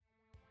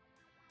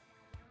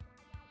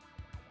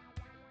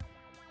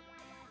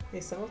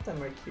some of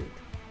them are cute,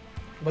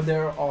 but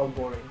they're all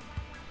boring.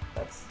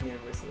 That's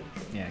universally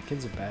true. Yeah,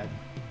 kids are bad.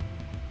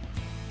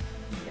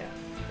 Yeah.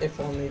 If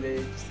only they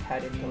just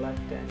had intellect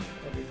and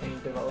everything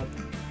developed.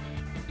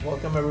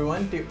 Welcome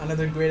everyone to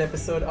another great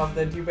episode of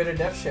the Do Better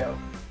Dev Show.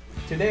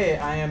 Today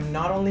I am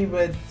not only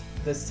with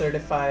the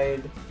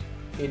certified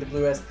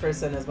AWS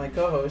person as my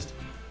co-host,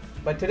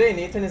 but today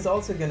Nathan is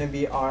also going to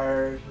be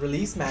our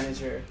release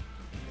manager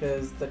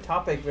because the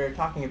topic we're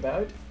talking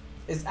about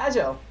is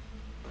Agile.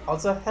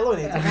 Also, hello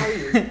Nathan, how are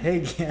you? Hey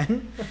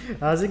again,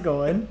 how's it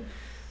going?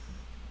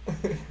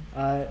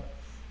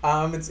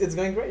 It's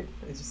going great.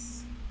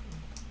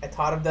 I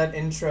thought of that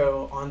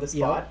intro on the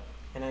spot,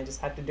 and I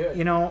just had to do it.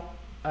 You know,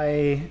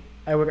 I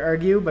would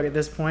argue, but at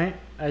this point,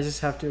 I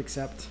just have to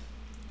accept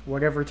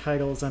whatever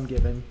titles I'm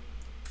given.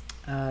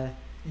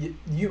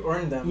 You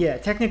earned them. Yeah,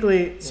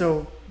 technically. Yeah.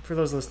 So for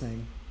those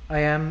listening, I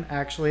am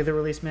actually the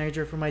release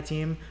manager for my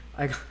team.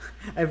 I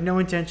have no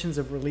intentions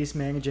of release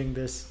managing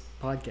this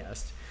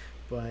podcast,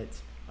 but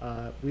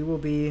we will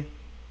be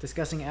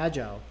discussing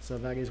Agile, so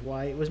that is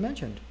why it was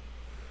mentioned.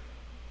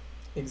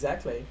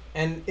 Exactly.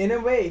 And in a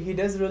way, he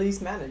does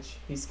release manage.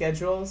 He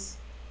schedules,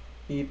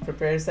 he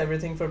prepares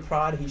everything for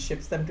prod, he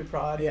ships them to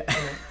prod. Yeah.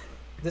 You know,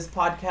 this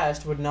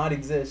podcast would not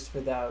exist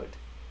without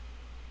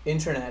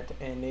internet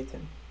and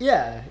Nathan.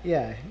 Yeah.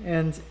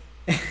 And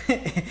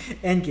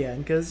Gian,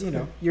 because, you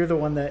know, you're the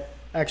one that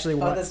actually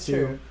wants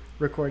to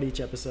record each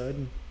episode,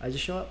 and I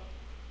just show up.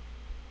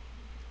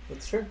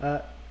 That's true.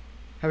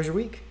 How was your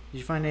week? Did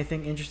you find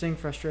anything interesting,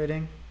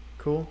 frustrating,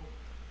 cool?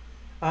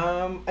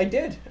 I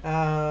did.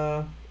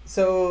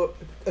 So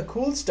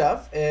cool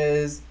stuff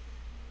is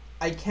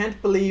I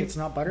can't believe it's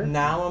not butter.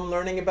 Now I'm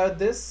learning about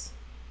this.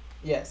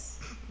 Yes,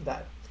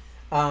 that.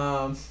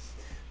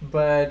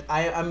 But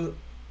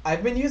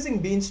I've been using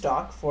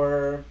Beanstalk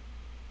for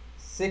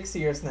 6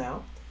 years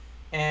now,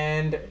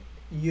 and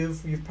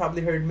you've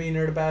probably heard me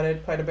nerd about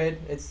it quite a bit.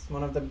 It's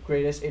one of the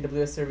greatest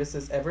AWS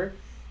services ever,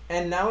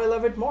 and now I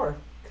love it more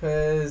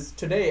because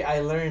today I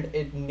learned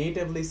it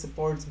natively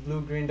supports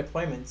blue-green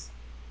deployments.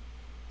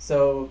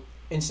 So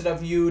instead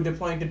of you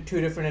deploying to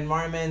two different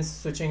environments,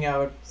 switching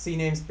out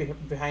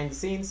CNAMEs behind the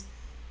scenes,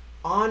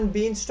 on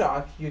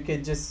Beanstalk, you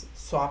could just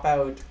swap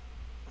out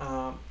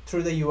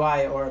through the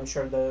UI, or I'm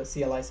sure the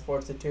CLI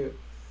supports it too.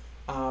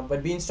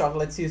 But Beanstalk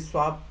lets you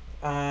swap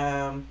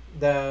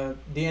the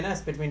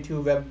DNS between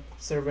two web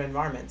server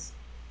environments.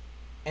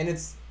 And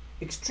it's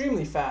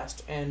extremely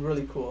fast and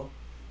really cool.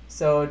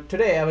 So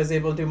today I was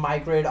able to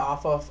migrate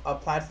off of a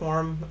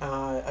platform,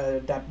 a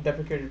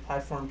deprecated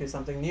platform, to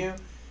something new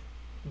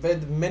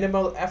with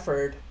minimal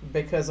effort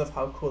because of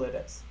how cool it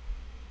is.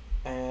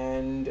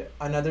 And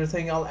another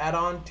thing I'll add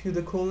on to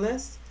the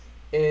coolness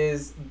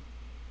is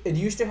it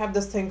used to have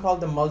this thing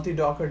called the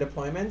multi-Docker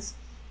deployments,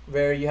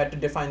 where you had to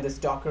define this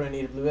Docker and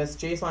AWS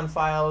JSON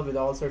file with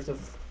all sorts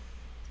of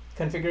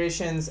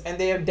configurations, and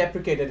they have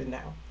deprecated it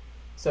now.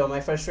 So my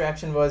first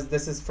reaction was,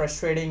 this is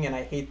frustrating and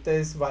I hate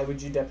this. Why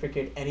would you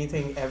deprecate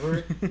anything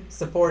ever?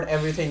 Support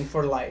everything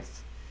for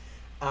life.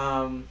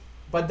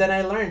 But then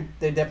I learned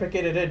they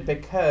deprecated it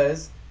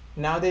because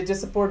now they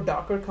just support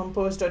Docker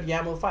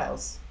compose.yaml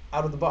files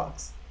out of the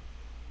box.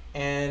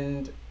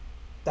 And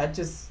that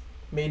just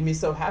made me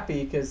so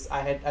happy because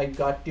I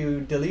got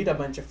to delete a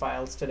bunch of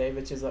files today,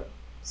 which is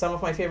some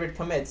of my favorite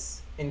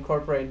commits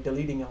incorporate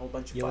deleting a whole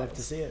bunch of files. You'll have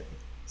to see it.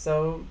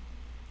 So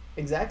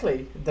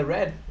exactly, the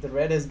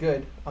red is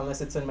good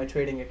unless it's in my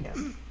trading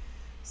account.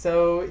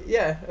 So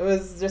yeah, it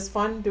was just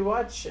fun to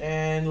watch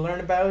and learn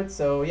about.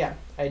 So yeah,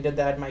 I did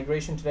that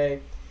migration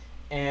today.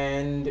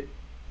 And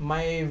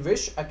my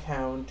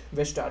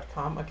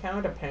wish.com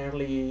account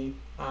apparently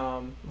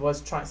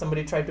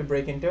somebody tried to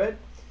break into it.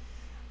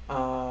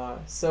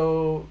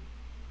 So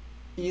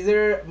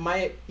either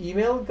my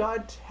email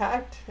got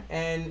hacked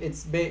and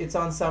it's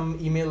on some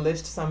email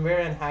list somewhere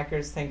and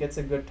hackers think it's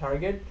a good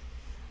target,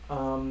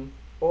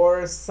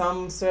 or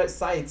some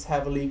sites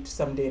have leaked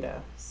some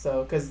data.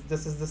 So because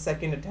this is the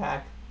second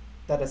attack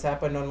that has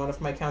happened on one of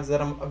my accounts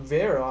that I'm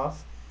aware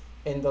of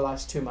in the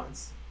last 2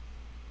 months.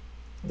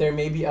 There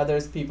may be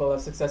others people have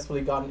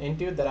successfully gotten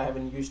into that I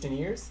haven't used in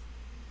years.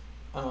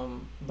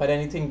 But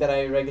anything that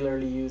I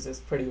regularly use is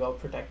pretty well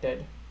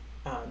protected.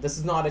 This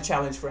is not a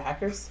challenge for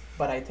hackers,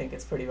 but I think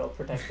it's pretty well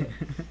protected.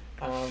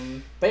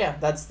 But yeah,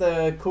 that's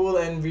the cool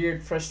and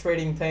weird,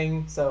 frustrating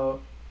thing.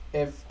 So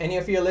if any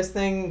of you are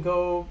listening,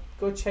 go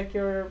check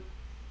your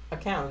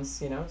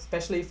accounts,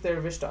 especially if they're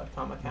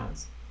wish.com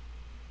accounts.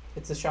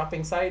 It's a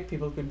shopping site.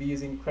 People could be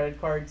using credit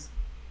cards.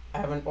 I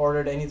haven't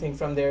ordered anything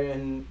from there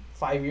in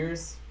 5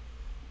 years.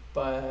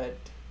 But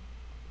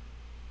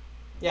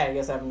yeah, I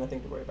guess I have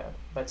nothing to worry about.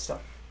 But still,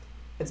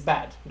 it's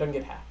bad. Don't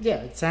get hacked. Yeah,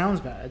 it sounds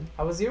bad.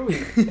 How was your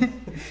week?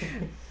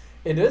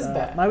 It is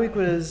bad. My week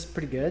was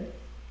pretty good.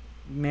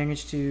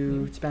 Managed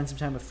to spend some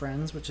time with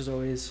friends, which is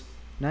always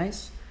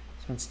nice.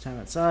 Spend some time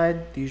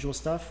outside, the usual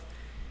stuff.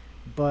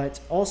 But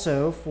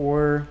also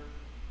for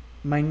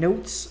my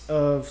notes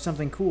of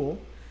something cool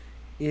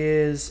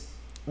is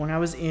when I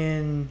was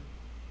in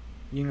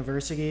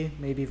university,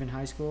 maybe even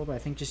high school, but I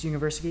think just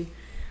university,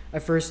 I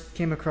first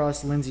came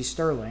across Lindsey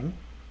Sterling,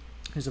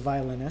 who's a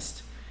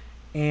violinist,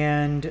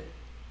 and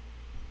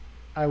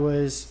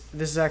this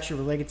is actually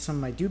related to some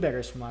of my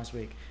do-betters from last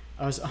week.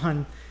 I was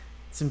on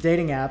some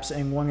dating apps,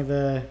 and one of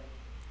the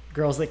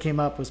girls that came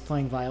up was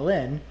playing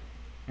violin,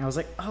 and I was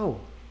like, oh,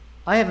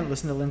 I haven't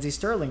listened to Lindsey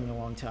Sterling in a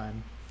long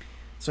time.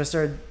 So I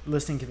started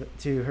listening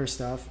to her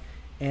stuff,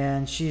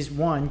 and she's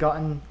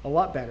gotten a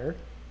lot better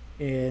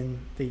in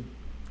the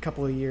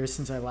couple of years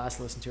since I last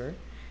listened to her.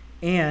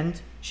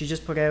 And she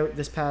just put out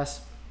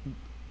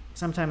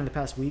sometime in the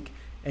past week,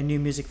 a new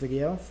music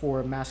video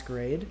for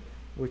Masquerade,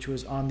 which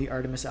was on the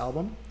Artemis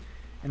album.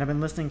 And I've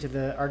been listening to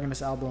the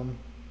Artemis album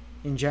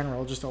in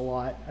general just a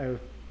lot. I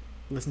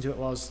listened to it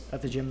while I was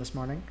at the gym this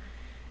morning.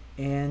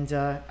 And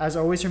as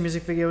always, her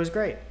music video is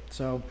great.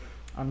 So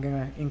I'm going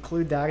to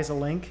include that as a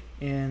link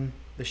in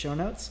the show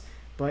notes.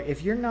 But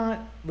if you're not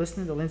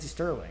listening to Lindsey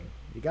Sterling,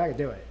 you got to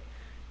do it.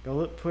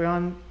 Go put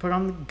on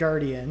The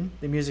Guardian,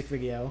 the music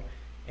video,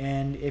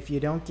 and if you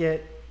don't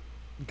get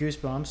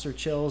goosebumps or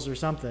chills or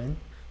something,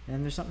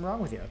 then there's something wrong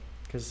with you,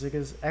 because it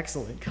is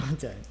excellent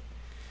content.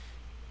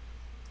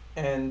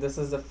 And this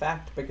is a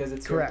fact because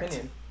it's Correct. Your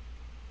opinion.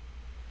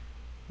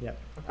 Yep.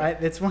 Okay.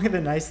 It's one of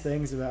the nice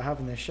things about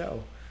having this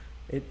show.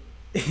 It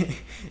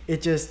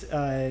it just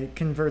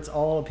converts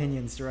all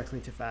opinions directly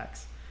to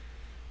facts.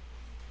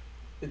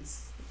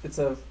 It's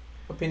a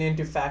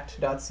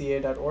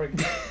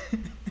opiniontofact.ca.org.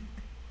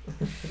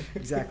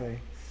 Exactly.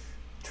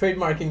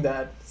 Trademarking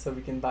that so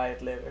we can buy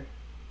it later.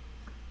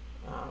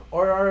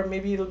 Or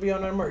maybe it'll be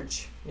on our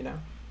merch,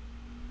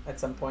 At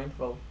some point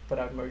we'll put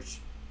out merch.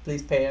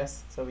 Please pay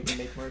us so we can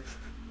make merch.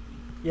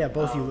 Yeah,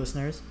 both you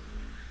listeners.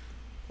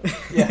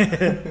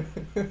 Yeah.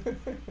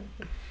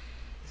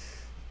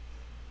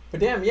 But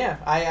damn, yeah,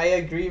 I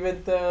agree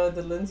with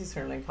the Lindsey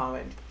Sterling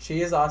comment.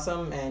 She is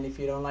awesome, and if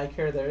you don't like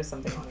her, there is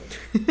something wrong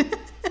with her.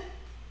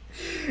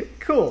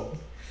 Cool.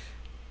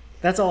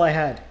 That's all I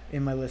had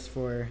in my list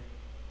for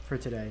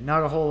today.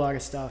 Not a whole lot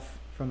of stuff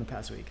from the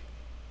past week.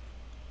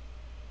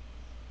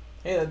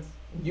 Hey,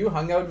 you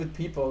hung out with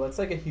people. That's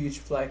like a huge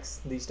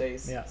flex these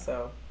days. Yeah.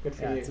 So good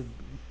for you. It's a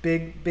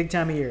big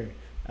time of year.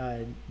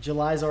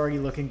 July's already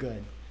looking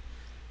good.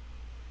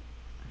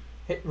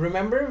 Hey,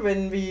 remember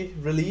when we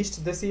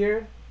released this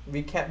year?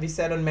 We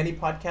said on many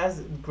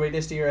podcasts,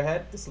 greatest year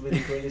ahead. This will be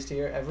the greatest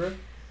year ever.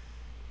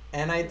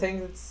 And I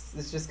think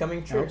it's just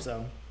coming true. I hope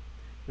so.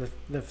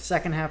 The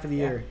second half of the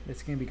year,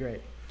 it's going to be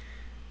great.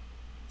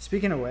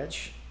 Speaking of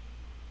which,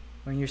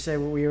 when you say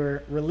what we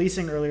were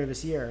releasing earlier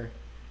this year,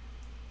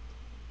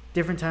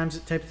 different types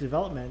of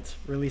development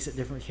release at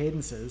different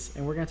cadences,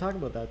 and we're going to talk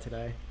about that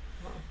today.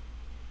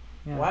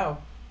 Yeah. Wow.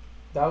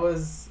 That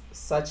was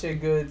such a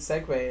good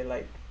segue.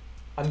 Like,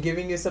 I'm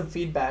giving you some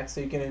feedback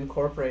so you can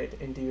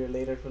incorporate into your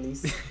later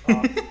release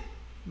future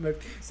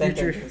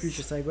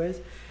segues.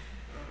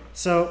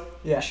 So,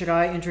 should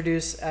I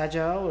introduce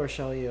Agile or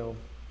shall you?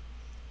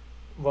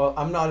 Well,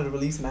 I'm not a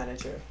release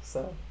manager,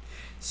 so.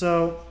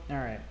 So, all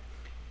right.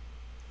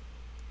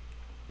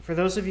 For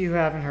those of you who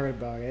haven't heard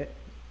about it,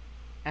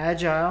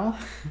 Agile,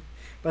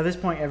 by this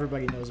point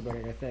everybody knows about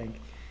it, I think.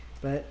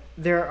 But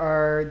there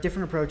are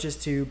different approaches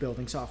to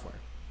building software.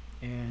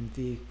 And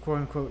the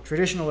quote-unquote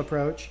traditional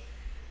approach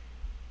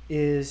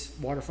is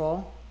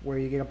waterfall, where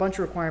you get a bunch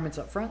of requirements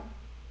up front,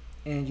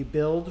 and you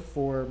build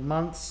for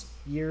months,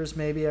 years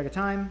maybe at a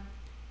time,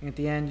 and at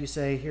the end you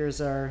say, here's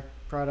our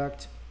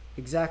product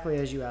exactly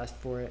as you asked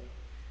for it.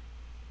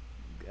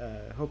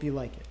 Hope you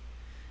like it.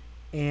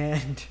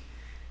 And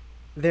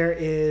there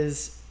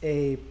is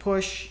a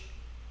push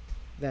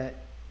that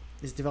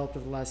is developed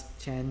over the last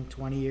 10,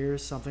 20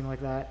 years, something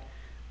like that,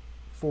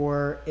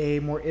 for a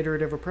more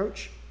iterative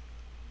approach.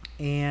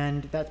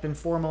 And that's been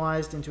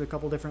formalized into a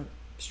couple different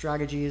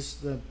strategies.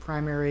 The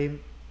primary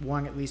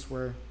one, at least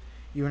where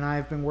you and I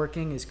have been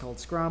working, is called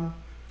Scrum.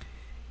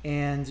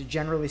 And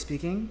generally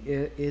speaking,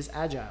 it is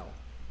Agile.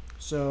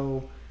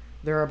 So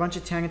there are a bunch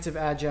of tenets of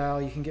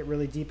Agile. You can get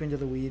really deep into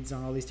the weeds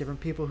on all these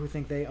different people who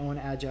think they own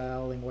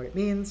Agile and what it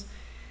means.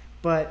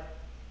 But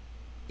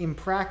in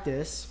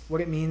practice, what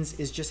it means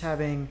is just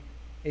having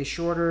a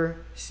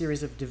shorter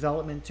series of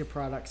development to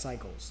product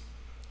cycles.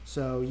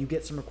 So you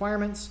get some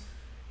requirements,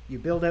 you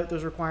build out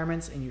those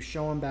requirements, and you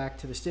show them back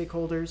to the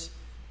stakeholders,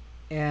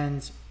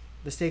 and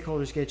the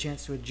stakeholders get a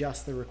chance to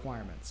adjust their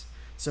requirements.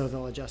 So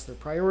they'll adjust their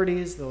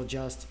priorities, they'll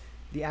adjust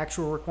the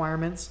actual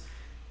requirements,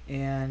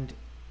 and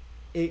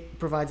it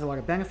provides a lot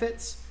of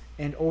benefits.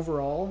 And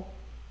overall,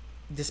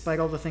 despite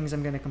all the things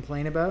I'm going to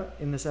complain about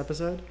in this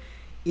episode,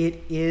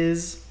 it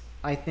is,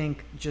 I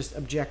think, just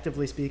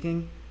objectively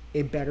speaking,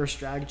 a better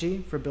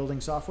strategy for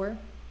building software.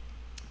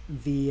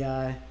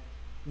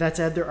 That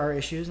said, there are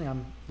issues, and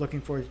I'm looking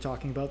forward to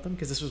talking about them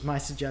because this was my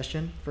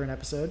suggestion for an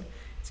episode.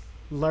 It's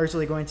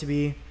largely going to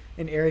be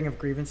an airing of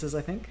grievances,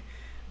 I think,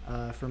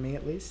 for me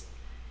at least.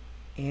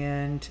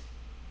 And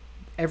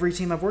every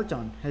team I've worked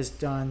on has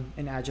done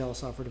an agile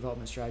software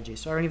development strategy.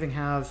 So I don't even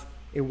have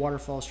a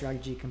waterfall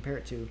strategy to compare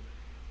it to,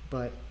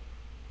 but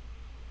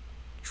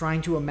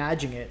trying to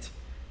imagine it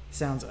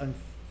sounds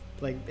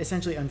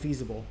essentially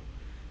unfeasible.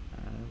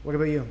 What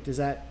about you? Does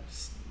that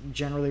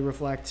generally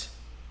reflect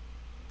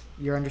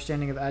your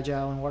understanding of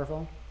agile and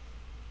waterfall?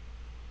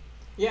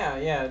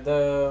 Yeah,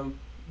 the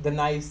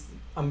nice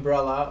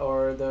umbrella,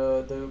 or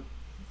the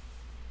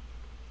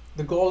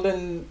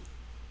golden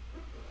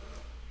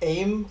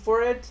aim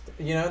for it.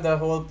 The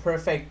whole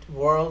perfect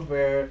world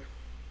where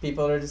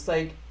people are just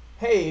like,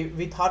 hey,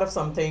 we thought of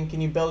something,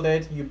 can you build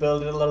it? You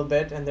build it a little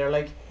bit, and they're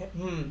like,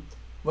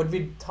 what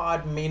we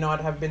thought may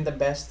not have been the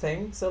best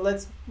thing, so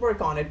let's work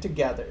on it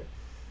together.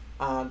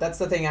 That's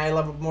the thing I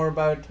love more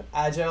about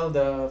Agile,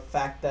 the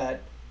fact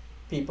that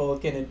people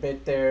can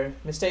admit their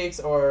mistakes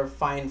or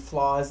find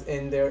flaws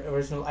in their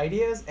original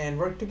ideas and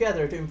work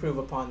together to improve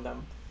upon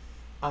them.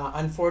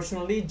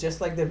 Unfortunately,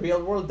 just like the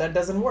real world, that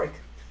doesn't work.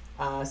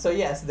 So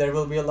yes, there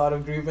will be a lot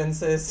of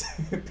grievances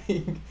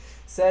being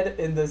said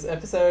in this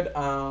episode,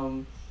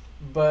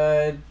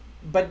 but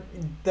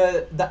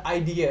the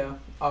idea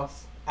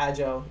of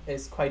Agile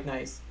is quite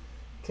nice,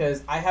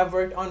 because I have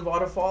worked on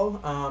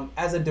Waterfall.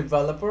 As a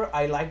developer,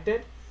 I liked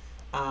it.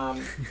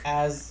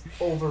 As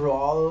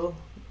overall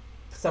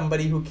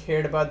somebody who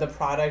cared about the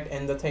product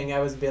and the thing I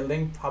was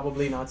building,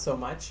 probably not so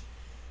much.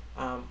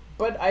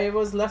 But I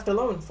was left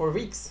alone for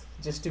weeks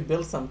just to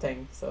build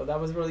something, so that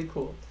was really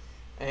cool.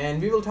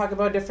 And we will talk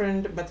about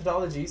different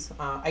methodologies.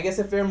 I guess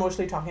if we're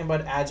mostly talking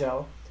about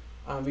Agile,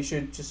 we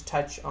should just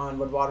touch on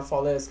what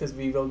Waterfall is, because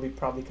we will be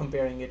probably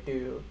comparing it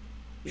to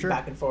Sure.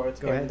 back and forth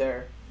Go here ahead. and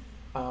there.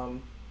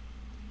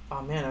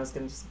 Oh man, I was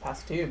going to just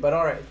pass it to you, but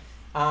all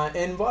right.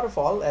 In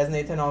Waterfall, as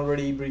Nathan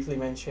already briefly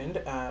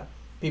mentioned,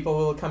 people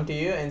will come to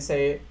you and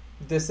say,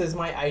 this is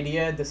my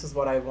idea, this is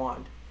what I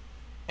want.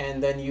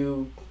 And then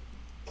you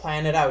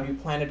plan it out. You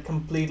plan it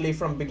completely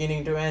from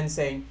beginning to end,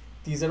 saying,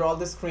 these are all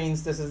the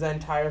screens, this is the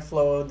entire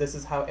flow, this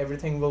is how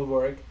everything will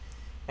work.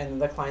 And then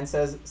the client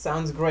says,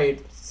 sounds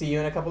great, see you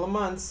in a couple of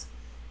months.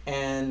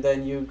 And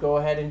then you go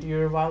ahead into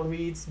your wild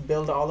weeds,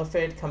 build all of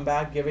it, come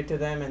back, give it to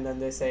them, and then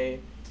they say,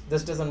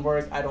 this doesn't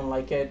work, I don't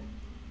like it.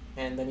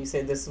 And then you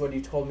say, this is what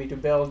you told me to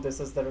build, this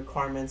is the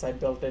requirements, I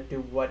built it to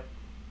what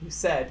you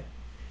said.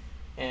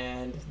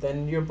 And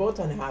then you're both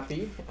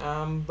unhappy,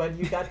 but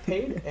you got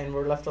paid and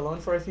we're left alone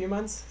for a few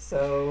months,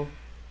 so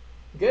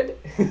good.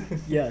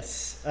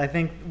 Yes, I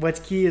think what's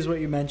key is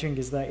what you mentioned,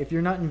 is that if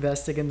you're not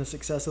investing in the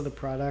success of the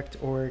product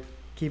or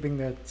keeping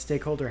the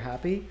stakeholder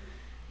happy,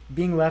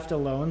 being left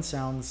alone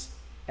sounds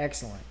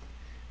excellent.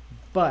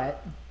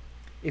 But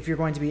if you're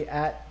going to be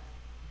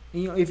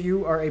if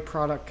you are a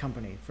product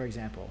company, for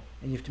example,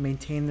 and you have to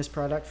maintain this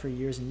product for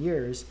years and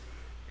years,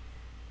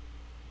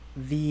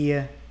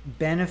 the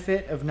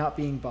benefit of not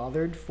being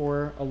bothered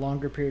for a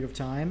longer period of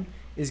time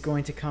is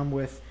going to come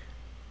with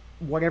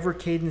whatever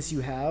cadence you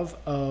have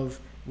of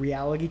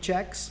reality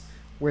checks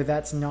where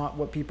that's not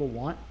what people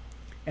want.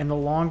 And the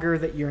longer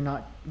that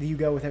you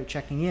go without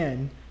checking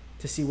in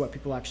to see what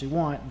people actually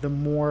want, the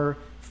more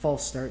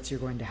false starts you're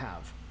going to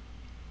have.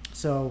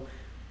 So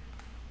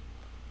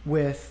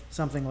with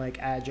something like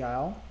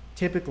Agile,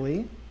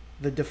 typically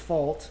the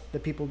default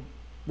that people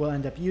will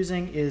end up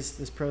using is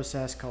this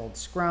process called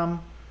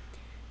Scrum,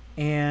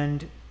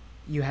 and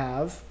you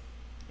have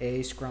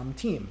a Scrum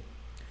team.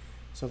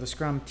 So the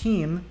Scrum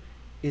team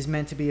is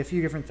meant to be a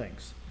few different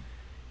things.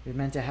 You're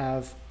meant to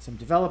have some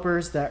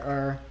developers that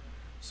are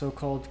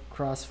so-called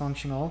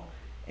cross-functional,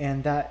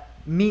 and that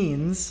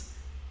means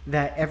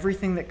that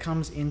everything that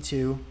comes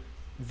into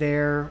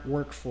their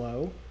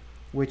workflow,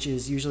 which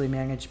is usually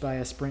managed by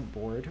a sprint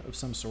board of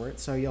some sort.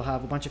 So you'll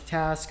have a bunch of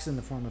tasks in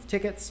the form of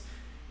tickets.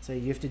 So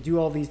you have to do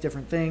all these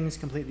different things,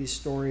 complete these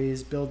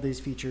stories, build these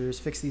features,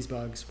 fix these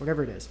bugs,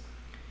 whatever it is.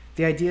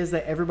 The idea is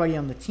that everybody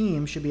on the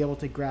team should be able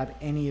to grab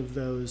any of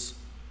those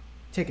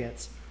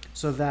tickets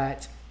so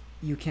that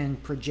you can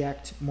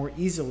project more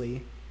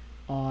easily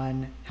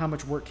on how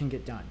much work can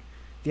get done.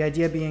 The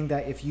idea being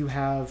that if you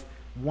have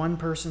one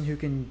person who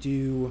can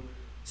do,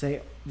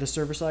 say, the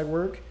server-side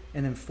work,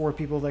 and then 4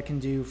 people that can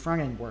do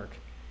front-end work,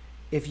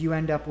 if you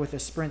end up with a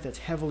sprint that's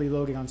heavily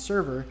loaded on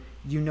server,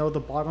 you know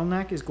the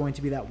bottleneck is going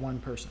to be that one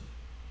person.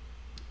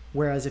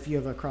 Whereas if you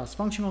have a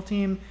cross-functional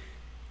team,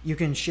 you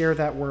can share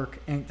that work,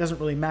 and it doesn't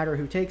really matter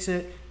who takes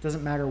it,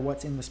 doesn't matter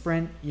what's in the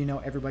sprint, you know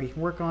everybody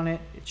can work on it,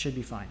 it should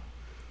be fine.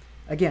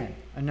 Again,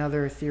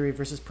 another theory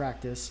versus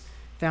practice.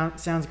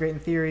 Sounds great in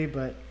theory,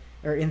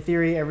 in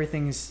theory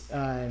everything is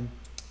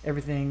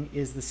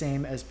the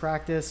same as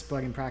practice,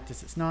 but in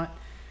practice it's not.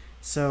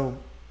 So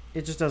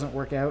it just doesn't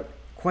work out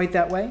quite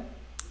that way,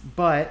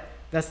 but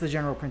that's the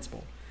general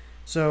principle.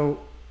 So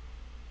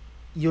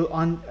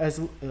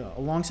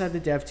alongside the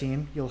dev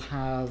team, you'll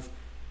have,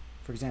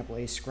 for example,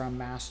 a Scrum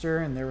Master,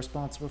 and they're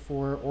responsible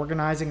for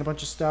organizing a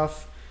bunch of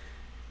stuff,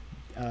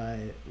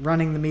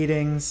 running the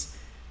meetings,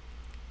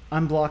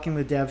 unblocking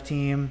the dev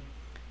team.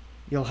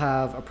 You'll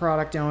have a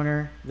product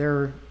owner.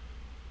 They're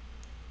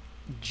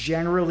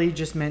generally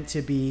just meant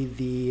to be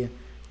the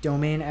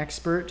domain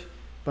expert,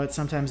 but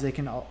sometimes they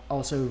can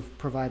also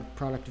provide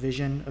product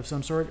vision of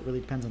some sort. It really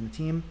depends on the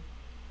team.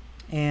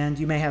 And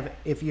you may have,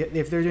 if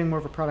they're doing more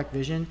of a product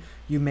vision,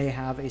 you may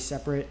have a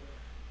separate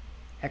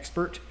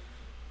expert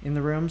in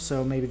the room.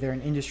 So maybe they're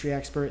an industry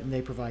expert and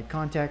they provide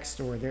context,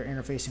 or they're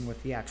interfacing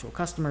with the actual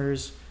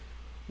customers,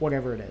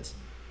 whatever it is.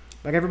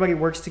 But everybody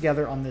works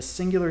together on this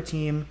singular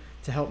team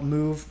to help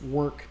move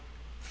work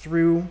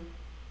through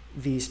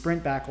the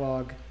sprint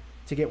backlog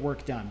to get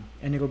work done.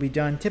 And it'll be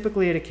done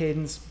typically at a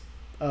cadence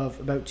of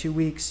about 2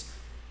 weeks.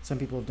 Some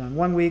people have done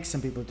 1 week,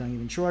 some people have done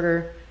even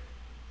shorter.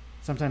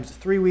 Sometimes it's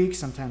 3 weeks,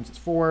 sometimes it's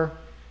 4.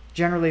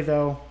 Generally,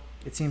 though,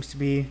 it seems to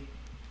be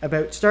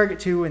about start at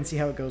 2 and see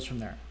how it goes from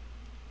there.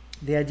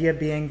 The idea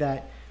being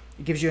that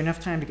it gives you enough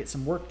time to get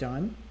some work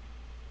done,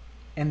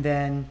 and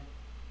then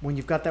when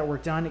you've got that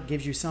work done, it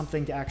gives you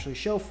something to actually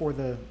show for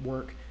the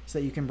work so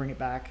that you can bring it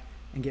back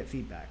and get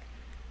feedback.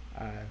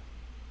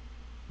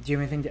 Do you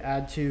have anything to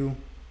add to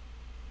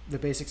the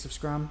basics of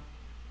Scrum?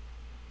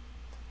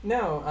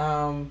 No,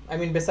 I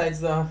mean, besides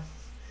the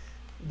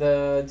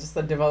just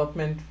the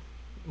development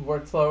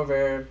workflow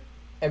where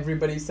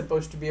everybody's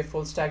supposed to be a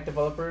full stack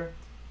developer,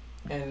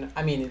 and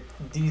I mean,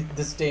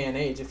 this day and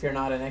age, if you're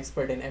not an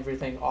expert in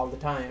everything all the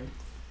time,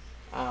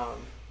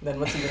 then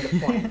what's even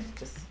the point?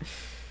 Just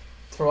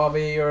throw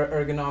away your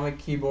ergonomic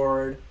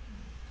keyboard.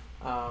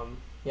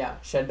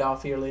 Shed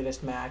off your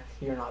latest Mac.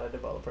 You're not a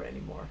developer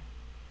anymore.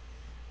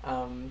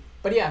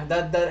 But yeah,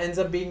 that ends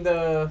up being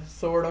the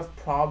sort of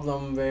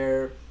problem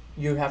where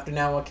you have to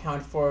now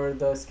account for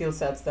the skill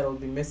sets that will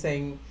be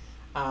missing,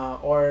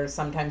 or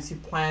sometimes you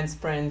plan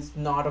sprints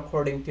not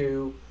according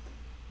to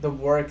the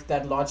work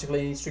that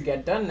logically needs to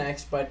get done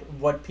next, but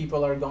what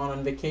people are gone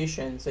on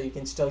vacation, so you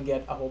can still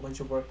get a whole bunch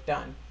of work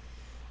done.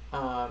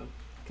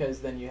 Because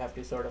then you have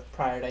to sort of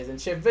prioritize and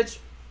shift, which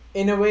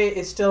in a way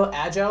is still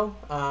agile,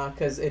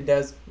 because it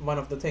does, one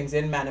of the things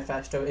in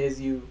Manifesto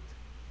is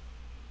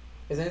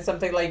isn't it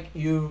something like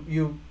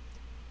you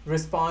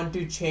respond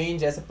to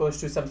change as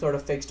opposed to some sort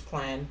of fixed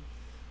plan,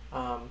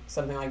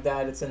 something like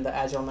that. It's in the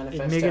Agile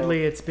Manifesto.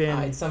 Admittedly, it's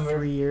been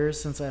 3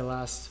 years since I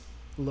last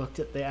looked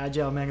at the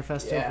Agile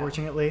Manifesto,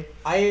 fortunately.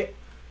 I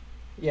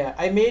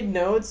made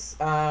notes.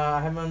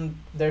 I have them,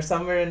 they're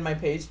somewhere in my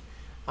page,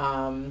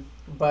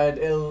 but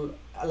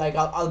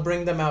I'll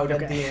bring them out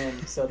at the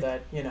end so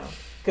that,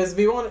 because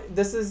we want,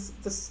 this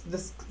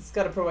it's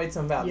got to provide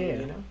some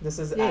value. This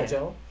is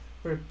Agile.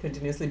 We're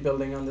continuously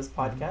building on this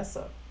podcast,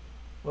 so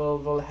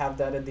we'll have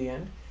that at the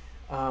end.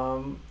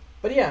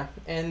 But yeah,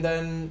 and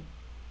then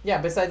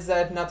besides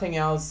that, nothing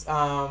else.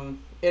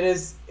 It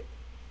is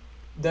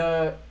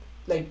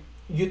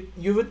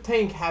you would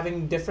think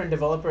having different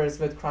developers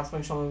with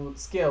cross-functional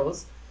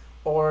skills,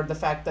 or the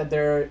fact that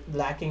they're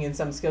lacking in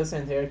some skills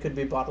in there, could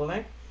be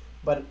bottleneck.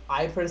 But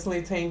I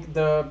personally think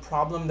the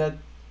problem that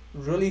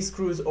really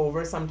screws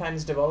over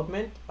sometimes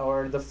development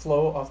or the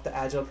flow of the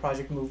Agile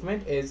project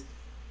movement is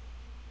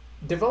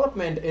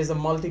development is a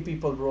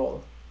multi-people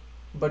role,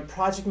 but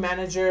project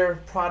manager,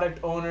 product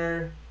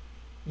owner,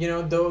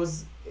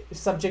 those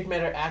subject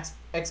matter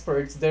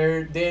experts,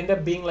 they end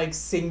up being like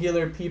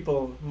singular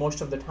people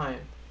most of the time.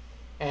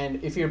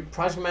 And if your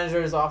project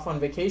manager is off on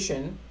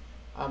vacation,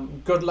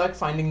 good luck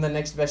finding the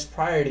next best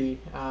priority.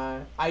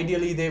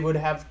 Ideally, they would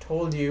have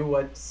told you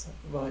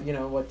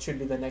what should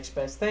be the next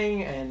best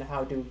thing and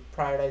how to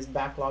prioritize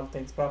backlog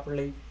things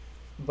properly.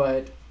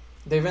 But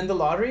they win the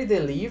lottery, they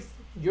leave,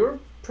 you're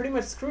pretty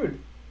much screwed.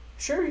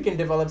 Sure, you can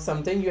develop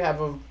something. You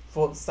have a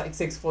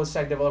 6 full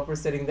stack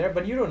developers sitting there,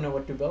 but you don't know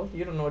what to build.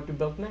 You don't know what to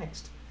build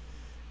next.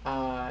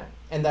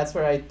 And that's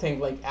where I think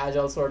like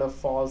Agile sort of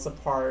falls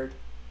apart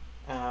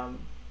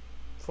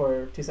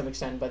to some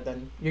extent, but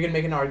then you can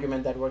make an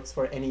argument that works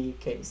for any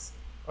case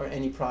or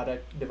any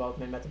product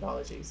development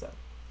methodology. So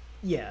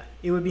yeah,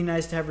 it would be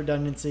nice to have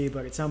redundancy,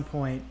 but at some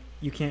point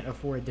you can't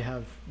afford to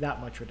have that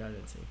much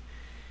redundancy.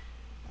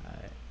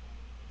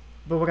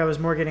 But what I was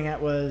more getting at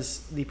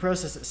was the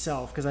process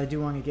itself, because I do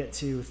want to get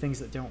to things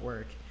that don't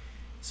work.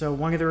 So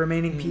one of the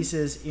remaining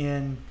pieces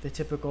in the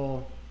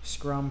typical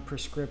Scrum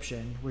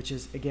prescription, which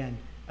is, again,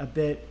 a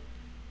bit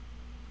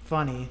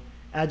funny.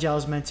 Agile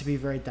is meant to be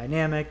very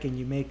dynamic, and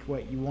you make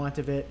what you want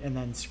of it, and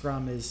then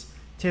Scrum is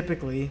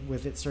typically,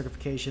 with its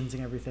certifications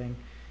and everything,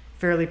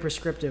 fairly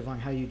prescriptive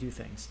on how you do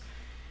things.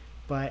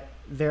 But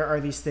there are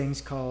these things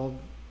called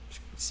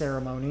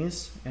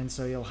ceremonies, and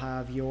so you'll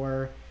have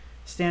your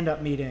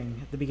stand-up meeting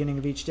at the beginning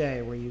of each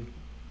day where you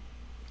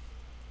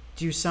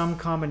do some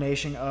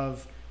combination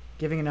of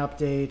giving an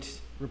update,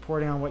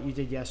 reporting on what you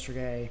did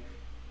yesterday,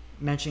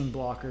 mentioning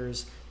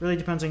blockers. Really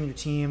depends on your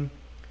team,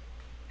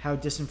 how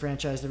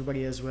disenfranchised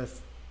everybody is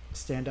with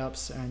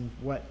stand-ups, and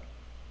what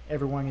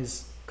everyone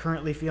is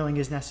currently feeling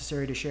is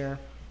necessary to share.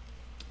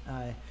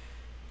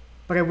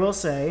 But I will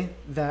say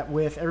that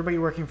with everybody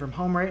working from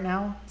home right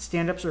now,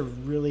 stand-ups are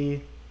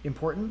really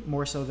important,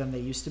 more so than they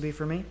used to be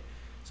for me.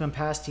 So in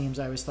past teams,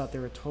 I always thought they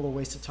were a total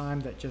waste of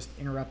time that just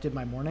interrupted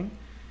my morning,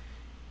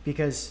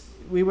 because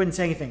we wouldn't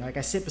say anything. Like,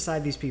 I sit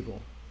beside these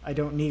people. I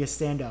don't need a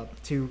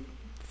stand-up to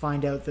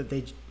find out that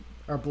they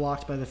are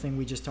blocked by the thing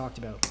we just talked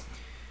about.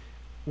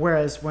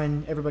 Whereas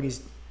when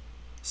everybody's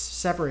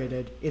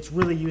separated, it's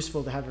really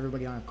useful to have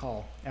everybody on a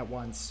call at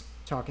once,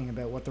 talking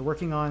about what they're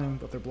working on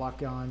and what they're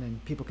blocked on,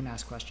 and people can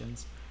ask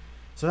questions.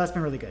 So that's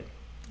been really good.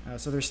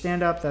 So there's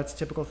stand-up, that's a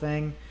typical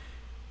thing.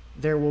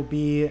 There will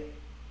be,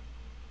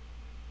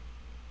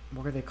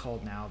 what are they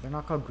called now? They're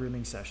not called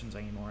grooming sessions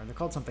anymore. They're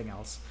called something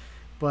else.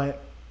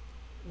 But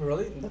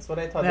Really? That's what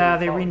I thought. yeah,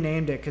 they they were called.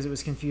 renamed it because it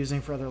was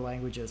confusing for other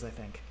languages, I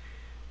think.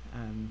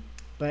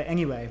 But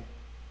anyway,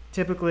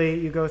 typically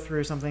you go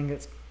through something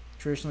that's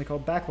traditionally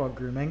called backlog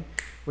grooming,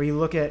 where you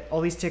look at all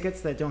these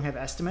tickets that don't have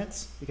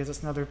estimates, because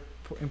that's another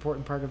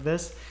important part of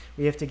this.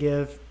 We have to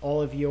give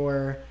all of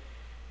your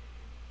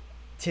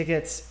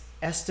tickets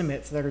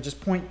estimates that are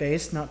just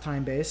point-based, not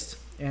time-based,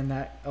 and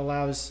that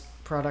allows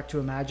product to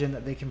imagine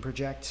that they can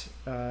project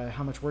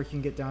how much work you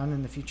can get done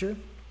in the future.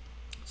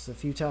 It's a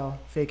futile,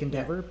 fake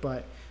endeavor,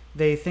 but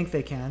they think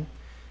they can,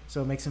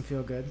 so it makes them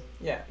feel good.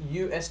 Yeah,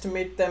 you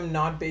estimate them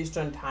not based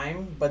on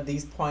time, but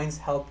these points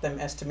help them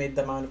estimate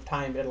the amount of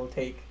time it'll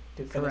take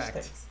to finish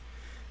Correct. things.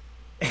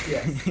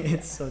 Yes.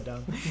 It's so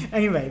dumb.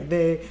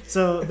 Anyway,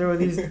 so there were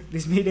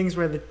these meetings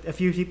where a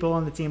few people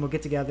on the team will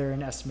get together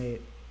and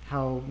estimate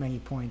how many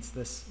points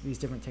these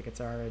different tickets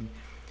are, and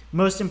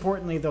most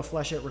importantly, they'll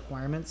flesh out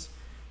requirements,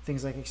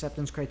 things like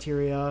acceptance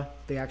criteria,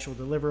 the actual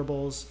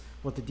deliverables,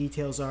 what the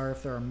details are,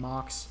 if there are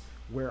mocks,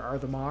 where are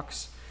the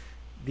mocks,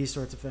 these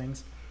sorts of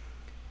things.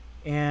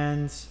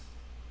 And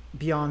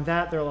beyond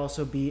that, there'll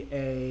also be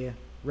a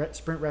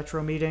sprint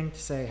retro meeting to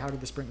say, how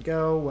did the sprint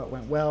go, what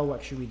went well,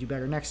 what should we do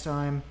better next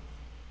time,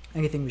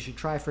 anything we should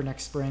try for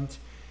next sprint,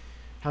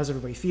 how's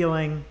everybody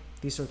feeling,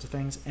 these sorts of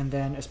things, and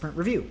then a sprint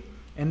review.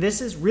 And this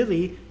is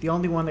really the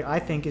only one that I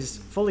think is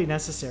fully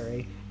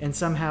necessary and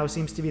somehow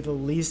seems to be the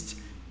least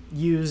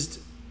used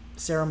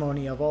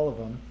ceremony of all of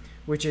them,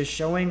 which is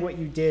showing what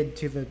you did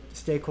to the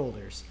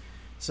stakeholders.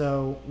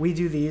 So we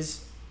do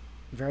these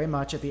very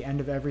much at the end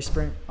of every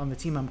sprint on the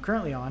team I'm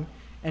currently on,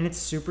 and it's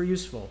super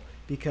useful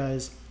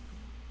because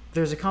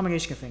there's a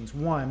combination of things.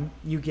 One,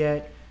 you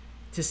get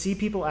to see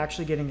people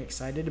actually getting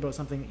excited about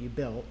something that you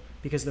built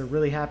because they're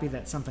really happy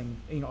that something,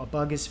 a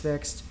bug is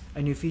fixed,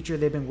 a new feature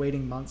they've been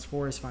waiting months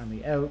for is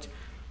finally out.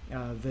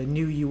 The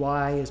new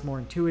UI is more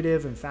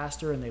intuitive and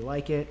faster and they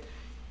like it.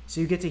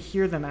 So you get to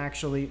hear them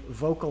actually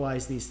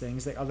vocalize these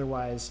things that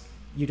otherwise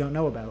you don't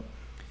know about.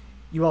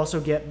 You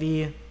also get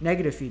the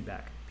negative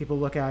feedback. People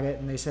look at it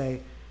and they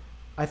say,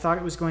 I thought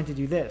it was going to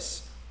do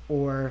this.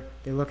 Or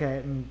they look at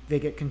it and they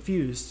get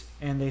confused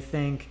and they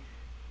think,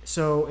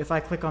 so if I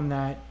click on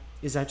that,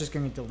 is that just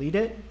going to delete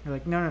it? You're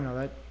like, no,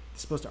 that's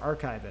supposed to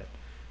archive it.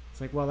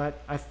 It's like, well,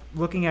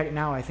 looking at it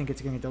now, I think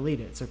it's going to delete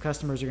it. So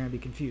customers are going to be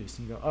confused.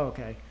 And you go, oh,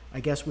 okay, I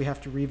guess we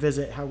have to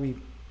revisit how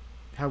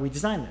we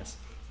design this.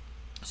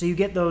 So you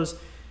get those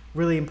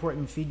really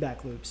important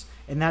feedback loops.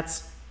 And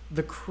that's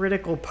the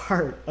critical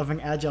part of an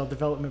agile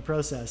development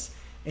process.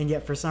 And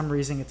yet for some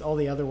reason, it's all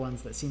the other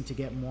ones that seem to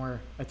get more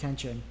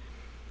attention.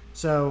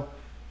 So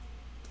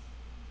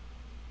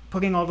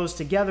putting all those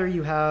together,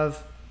 you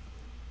have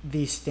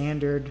the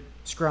standard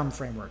Scrum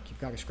framework. You've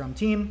got a Scrum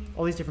team,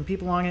 all these different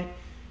people on it.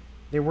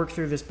 They work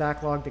through this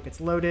backlog that gets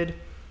loaded,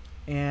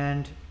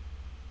 and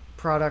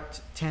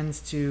product tends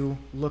to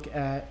look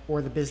at,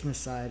 or the business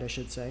side, I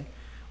should say,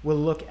 will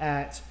look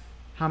at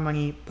how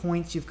many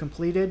points you've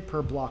completed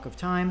per block of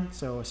time.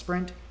 So a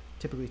sprint,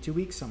 typically 2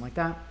 weeks, something like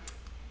that,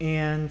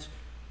 and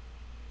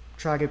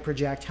try to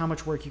project how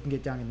much work you can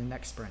get done in the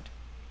next sprint.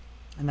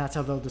 And that's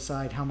how they'll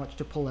decide how much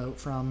to pull out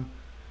from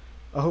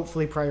a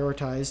hopefully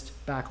prioritized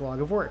backlog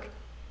of work.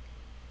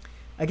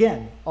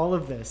 Again, all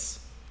of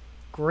this,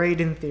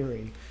 great in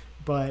theory,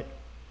 but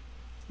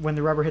when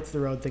the rubber hits the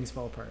road, things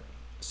fall apart.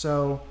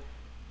 So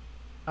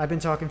I've been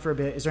talking for a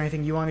bit. Is there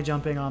anything you want to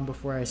jump in on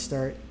before I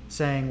start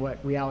saying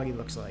what reality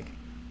looks like?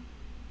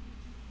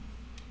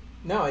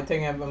 No, I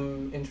think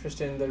I'm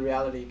interested in the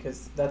reality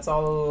because that's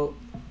all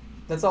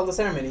the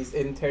ceremonies.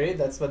 In theory,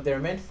 that's what they're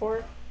meant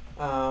for.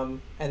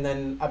 And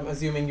then I'm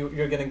assuming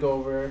you're going to go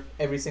over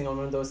every single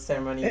one of those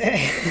ceremonies.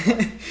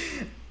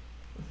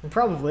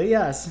 Probably,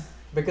 yes.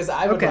 Because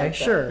I would like that.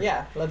 Sure.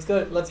 Yeah, let's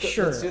go.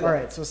 Sure. Let's do that. All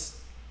right, so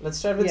let's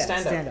start with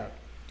stand-up.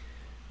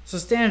 So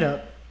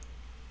stand-up,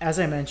 as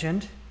I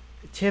mentioned,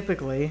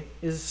 typically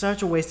is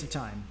such a waste of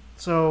time.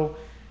 So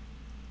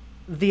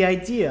the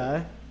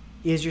idea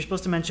is you're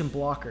supposed to mention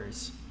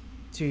blockers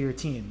to your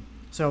team.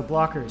 So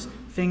blockers,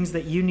 things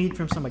that you need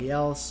from somebody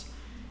else.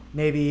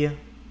 Maybe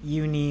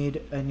you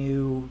need a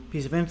new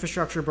piece of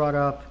infrastructure brought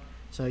up,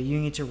 so you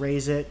need to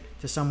raise it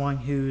to someone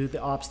who the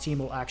ops team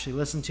will actually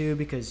listen to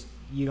because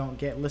you don't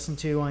get listened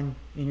to in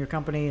your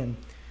company and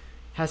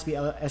has to be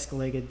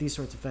escalated, these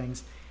sorts of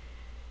things.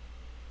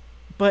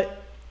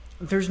 But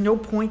there's no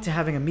point to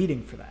having a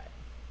meeting for that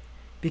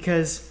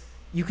because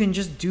you can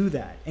just do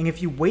that. And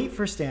if you wait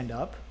for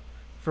stand-up,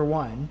 for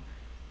one,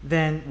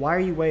 then why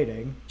are you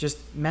waiting?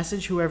 Just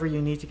message whoever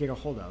you need to get a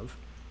hold of.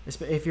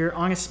 If you're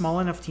on a small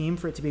enough team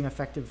for it to be an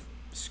effective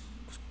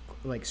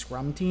like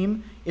Scrum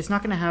team, it's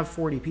not going to have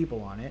 40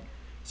 people on it.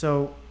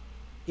 So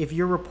if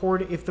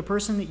the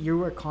person that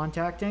you are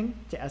contacting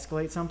to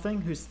escalate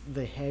something, who's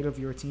the head of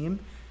your team,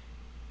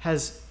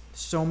 has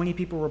so many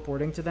people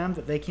reporting to them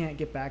that they can't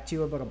get back to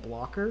you about a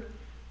blocker,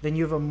 then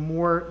you have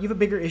a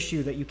bigger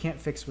issue that you can't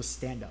fix with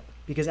stand-up.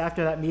 Because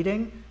after that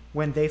meeting,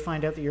 when they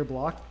find out that you're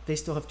blocked, they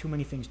still have too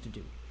many things to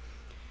do.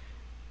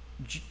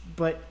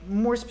 But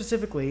more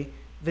specifically,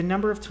 the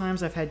number of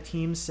times I've had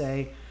teams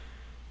say,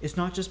 it's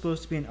not just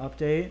supposed to be an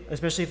update,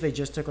 especially if they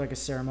just took like a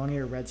ceremony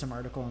or read some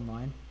article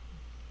online.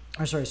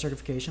 Or sorry,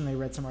 certification, they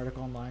read some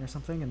article online or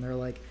something, and they're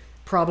like,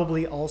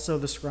 probably also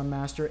the Scrum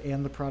Master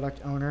and the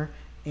product owner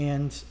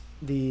and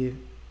the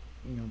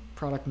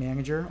product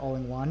manager all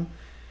in one.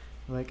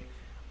 Like,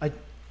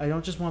 I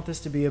don't just want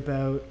this to be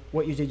about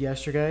what you did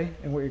yesterday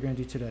and what you're going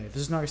to do today.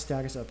 This is not a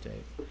status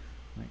update.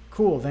 Like,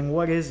 cool, then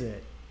what is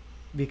it?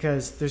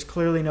 Because there's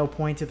clearly no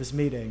point to this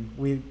meeting.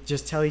 We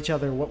just tell each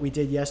other what we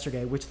did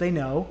yesterday, which they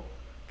know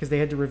because they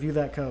had to review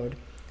that code.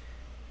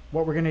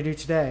 What we're going to do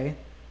today,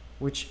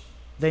 which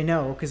they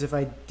know because if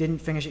I didn't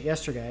finish it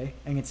yesterday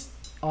and it's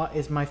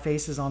my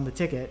face is on the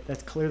ticket,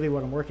 that's clearly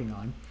what I'm working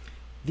on.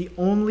 The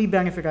only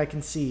benefit I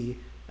can see,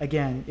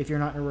 again, if you're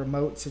not in a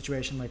remote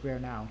situation like we are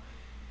now,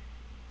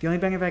 the only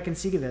benefit I can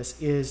see to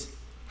this is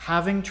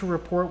having to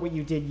report what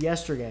you did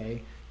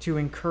yesterday to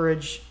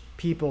encourage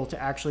people to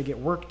actually get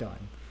work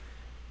done.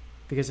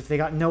 Because if they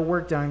got no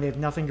work done, they have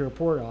nothing to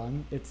report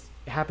on. It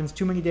happens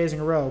too many days in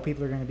a row,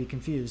 people are going to be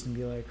confused and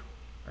be like,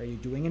 are you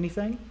doing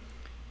anything?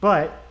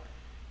 But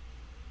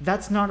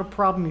that's not a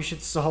problem you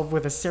should solve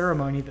with a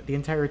ceremony that the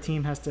entire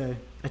team has to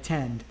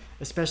attend,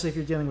 especially if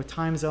you're dealing with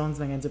time zones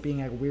and it ends up being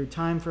at a weird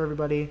time for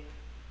everybody.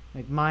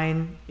 Like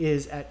mine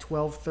is at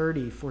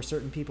 12:30 for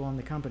certain people in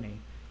the company.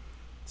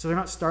 So they're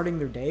not starting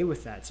their day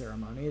with that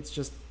ceremony. It's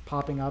just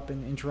popping up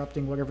and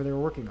interrupting whatever they were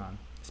working on,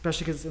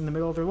 especially because it's in the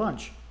middle of their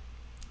lunch,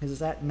 because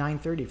it's at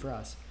 9:30 for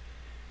us.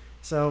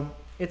 So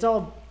it's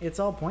all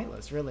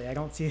pointless, really. I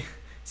don't see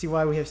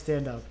why we have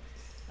stand-up.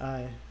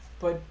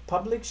 But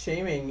public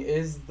shaming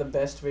is the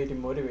best way to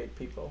motivate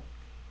people.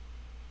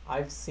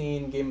 I've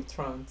seen Game of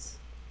Thrones,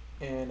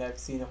 and I've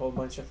seen a whole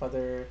bunch of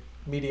other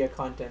media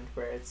content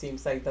where it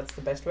seems like that's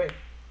the best way.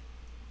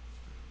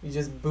 You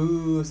just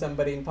boo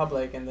somebody in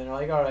public, and then they're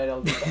like, all right,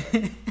 I'll do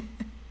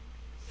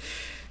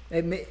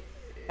better.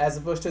 As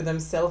opposed to them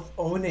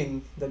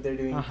self-owning that they're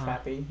doing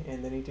crappy,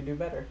 and they need to do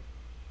better.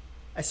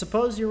 I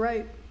suppose you're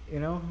right.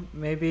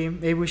 Maybe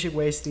we should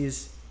waste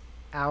these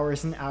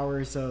hours and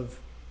hours of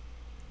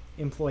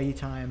employee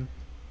time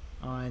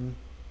on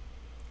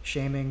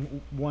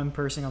shaming one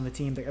person on the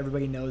team that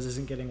everybody knows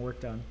isn't getting work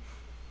done.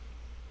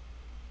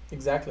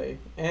 Exactly.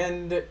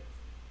 And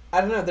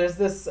I don't know, there's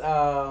this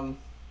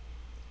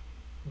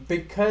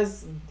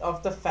because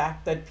of the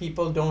fact that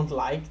people don't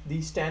like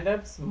these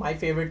stand-ups, my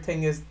favorite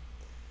thing is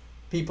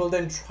people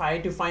then try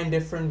to find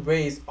different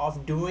ways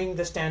of doing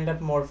the stand-up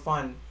more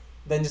fun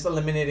than just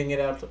eliminating it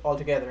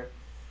altogether.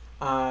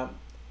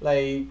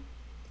 Like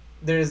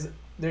there's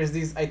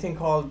these, I think,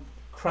 called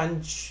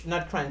what's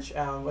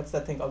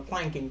that thing called?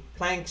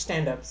 Plank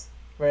stand-ups,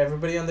 where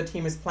everybody on the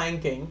team is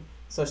planking,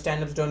 so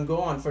stand-ups don't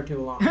go on for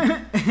too long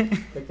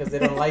because they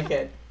don't like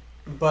it.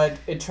 But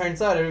it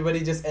turns out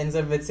everybody just ends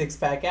up with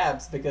six-pack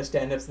abs because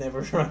stand-ups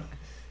never run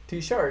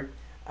too short.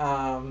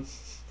 But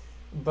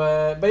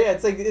yeah,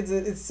 it's like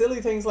it's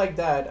silly things like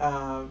that.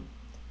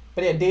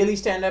 But yeah, daily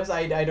stand-ups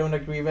I don't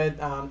agree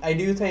with. I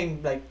do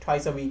think like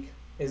twice a week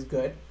is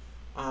good,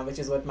 which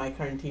is what my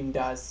current team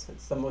does.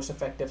 It's the most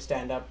effective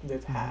stand-up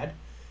we've had.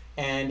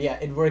 And yeah,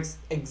 it works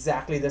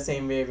exactly the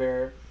same way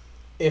where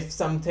if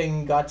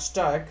something got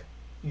stuck,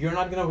 you're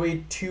not going to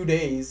wait 2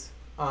 days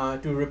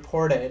to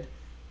report it,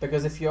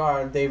 because if you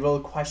are, they will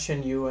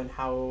question you and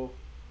how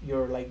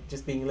you're like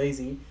just being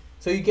lazy.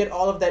 So you get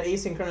all of that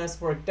asynchronous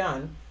work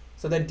done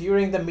so that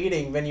during the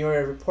meeting when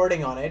you're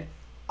reporting on it,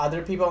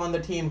 other people on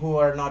the team who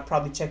are not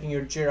probably checking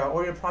your Jira,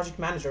 or your project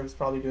manager who's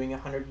probably doing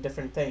 100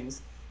 different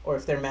things, or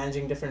if they're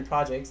managing different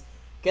projects,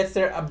 gets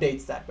their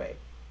updates that way.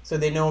 So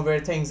they know where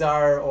things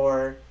are,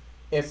 or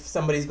if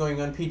somebody's going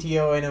on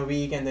PTO in a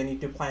week and they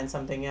need to plan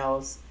something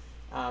else.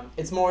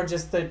 It's more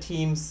just the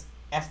team's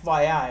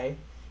FYI,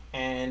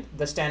 and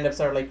the stand-ups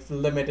are like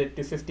limited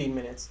to 15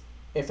 minutes.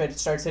 If it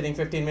starts hitting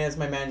 15 minutes,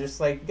 my manager's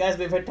like, guys,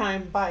 we've had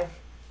time, bye.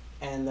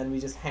 And then we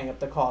just hang up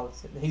the call.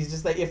 He's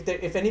just like,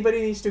 if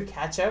anybody needs to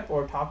catch up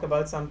or talk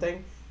about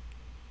something,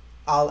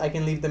 I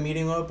can leave the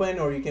meeting open,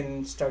 or you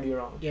can start your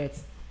own. Yeah,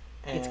 it's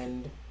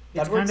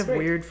kind of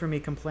weird for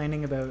me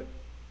complaining about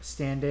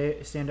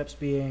stand-ups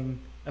being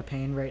a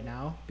pain right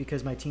now,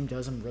 because my team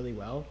does them really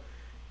well.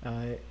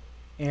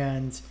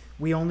 And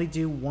we only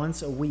do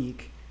once a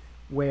week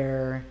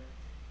where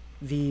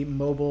the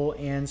mobile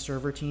and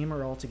server team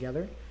are all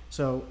together.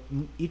 So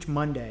each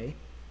Monday,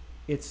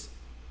 it's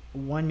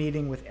one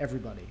meeting with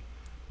everybody.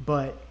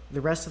 But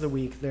the rest of the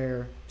week,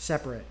 they're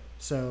separate.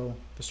 So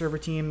the server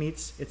team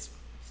meets, it's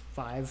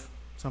 5,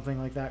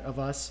 something like that, of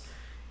us.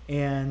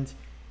 And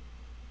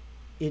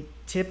it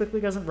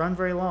typically doesn't run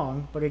very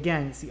long. But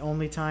again, it's the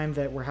only time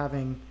that we're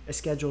having a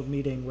scheduled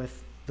meeting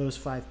with those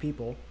 5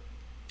 people.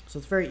 So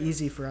it's very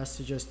easy for us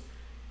to just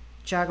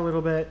chat a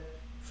little bit,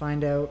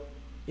 find out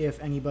if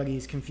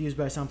anybody's confused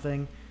by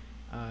something.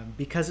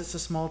 Because it's a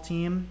small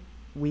team,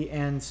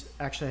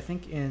 actually I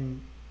think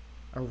in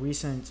a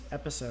recent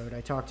episode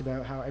I talked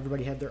about how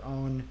everybody had their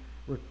own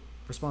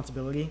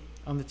responsibility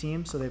on the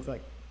team. So they've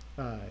like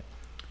uh,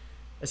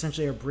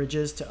 essentially are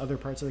bridges to other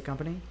parts of the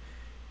company.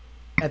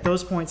 At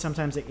those points,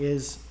 sometimes it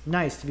is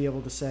nice to be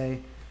able to say,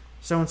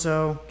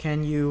 so-and-so,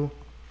 can you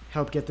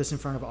help get this in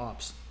front of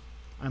ops?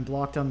 I'm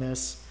blocked on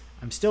this.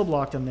 I'm still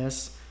blocked on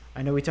this.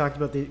 I know we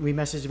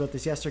messaged about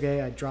this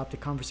yesterday. I dropped a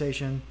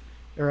conversation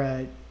or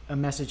a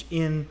message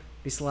in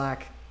the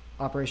Slack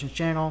operations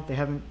channel. They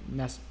haven't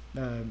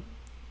done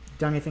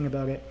anything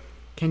about it.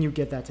 Can you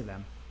get that to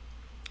them?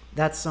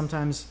 That's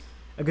sometimes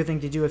a good thing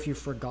to do if you've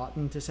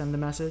forgotten to send the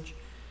message.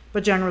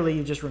 But generally,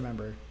 you just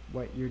remember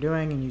what you're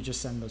doing and you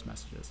just send those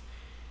messages.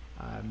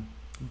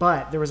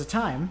 But there was a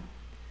time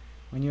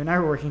when you and I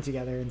were working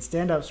together, and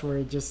stand-ups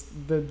were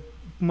just the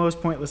most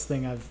pointless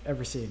thing I've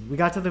ever seen.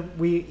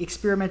 We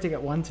experimented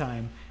at one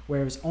time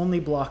where it was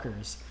only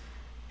blockers,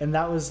 and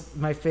that was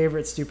my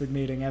favorite stupid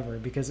meeting ever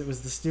because it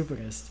was the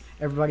stupidest.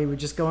 Everybody would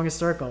just go in a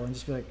circle and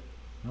just be like,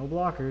 no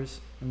blockers,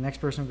 and the next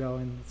person would go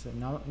and say,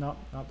 no,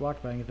 not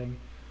blocked by anything.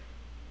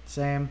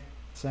 Same,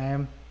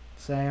 and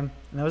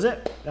that was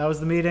it. That was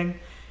the meeting,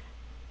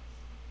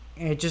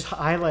 and it just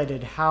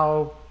highlighted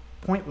how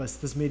pointless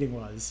this meeting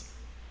was.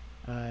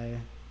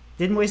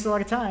 Didn't waste a lot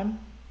of time,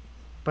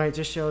 but it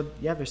just showed,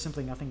 there's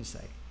simply nothing to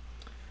say.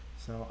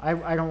 So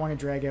I don't want to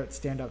drag out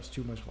stand-ups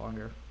too much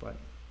longer, but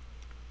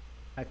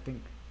I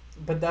think...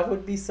 But that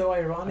would be so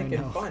ironic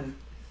and fun.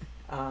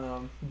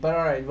 But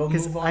all right, we'll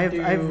move on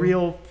to... I have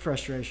real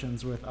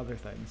frustrations with other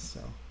things, so...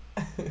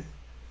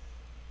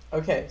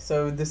 Okay,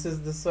 so this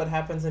is what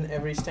happens in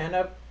every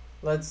stand-up.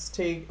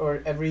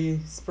 Every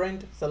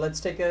sprint. So let's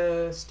take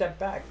a step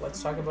back.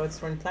 Let's talk about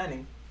sprint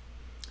planning.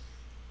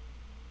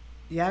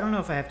 Yeah, I don't know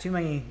if I have too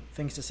many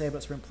things to say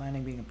about sprint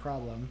planning being a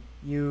problem.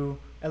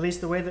 At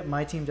least the way that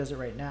my team does it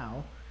right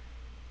now,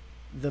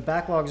 the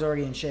backlog's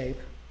already in shape.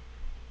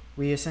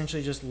 We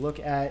essentially just look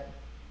at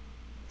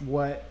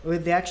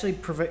they actually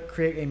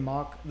create a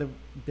mock, the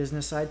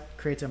business side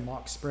creates a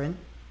mock sprint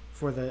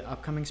for the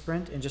upcoming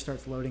sprint and just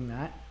starts loading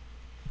that.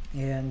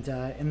 And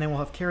then we'll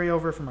have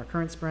carryover from our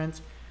current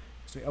sprint.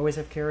 So we always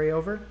have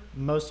carryover.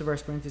 Most of our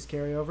sprint is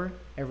carryover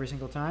every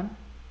single time.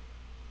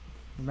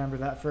 Remember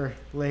that for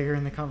later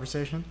in the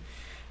conversation.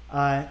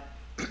 And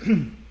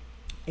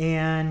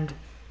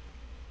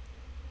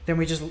then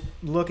we just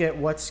look at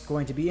what's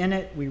going to be in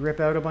it. We rip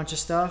out a bunch of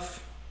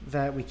stuff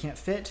that we can't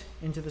fit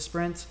into the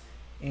sprint,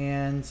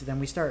 and then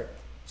we start.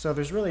 So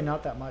there's really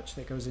not that much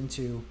that goes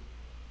into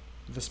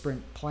the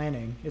sprint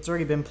planning. It's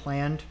already been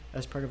planned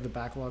as part of the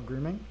backlog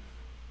grooming,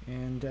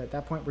 and at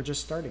that point we're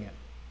just starting it.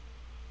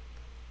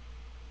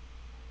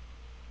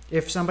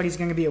 If somebody's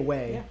going to be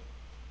away,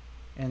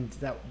 and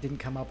that didn't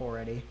come up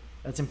already,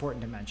 that's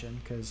important to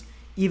mention, because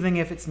even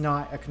if it's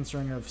not a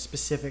concern of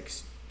specific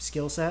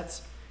skill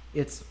sets,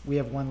 we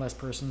have one less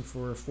person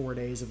for 4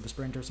 days of the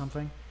sprint or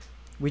something.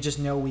 We just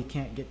know we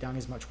can't get done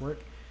as much work,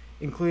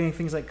 including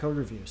things like code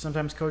review.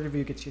 Sometimes code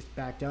review gets just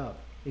backed up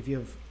if you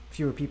have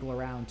fewer people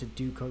around to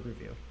do code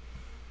review.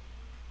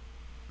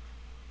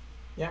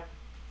 Yeah,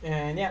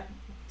 and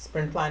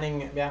sprint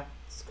planning,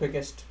 it's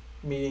quickest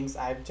meetings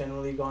I've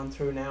generally gone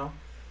through now.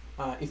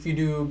 If you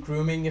do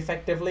grooming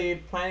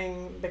effectively,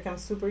 planning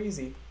becomes super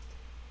easy.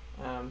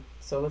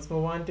 So let's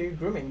move on to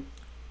grooming.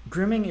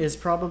 Grooming is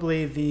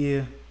probably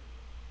the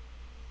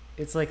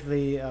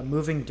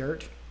moving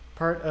dirt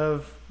part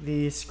of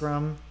the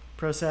Scrum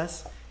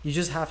process. You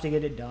just have to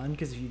get it done,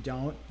 because if you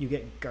don't, you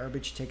get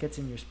garbage tickets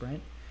in your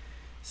sprint.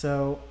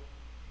 So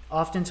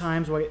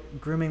oftentimes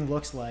what grooming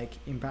looks like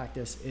in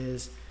practice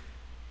is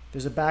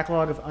there's a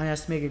backlog of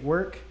unestimated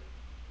work.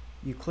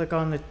 You click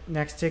on the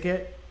next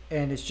ticket,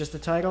 and it's just a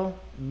title,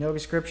 no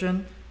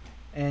description,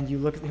 and you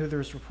look at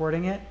who's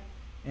reporting it,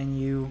 and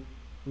you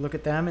look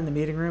at them in the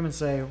meeting room and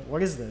say,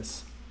 what is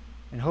this?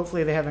 And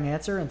hopefully they have an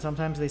answer, and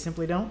sometimes they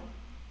simply don't.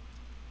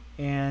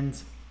 And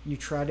you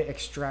try to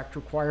extract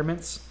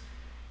requirements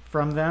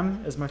from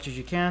them as much as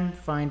you can,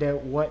 find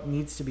out what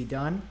needs to be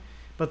done.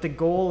 But the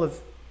goal of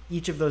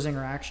each of those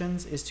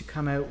interactions is to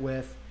come out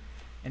with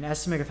an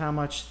estimate of how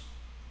much,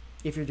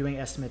 if you're doing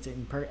estimates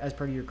as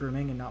part of your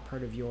grooming and not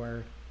part of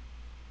your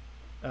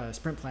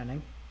sprint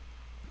planning,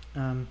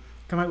 come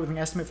out with an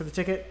estimate for the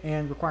ticket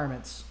and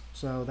requirements.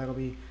 So that'll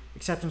be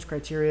acceptance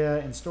criteria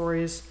and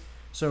stories.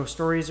 So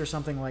stories are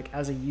something like,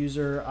 as a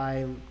user,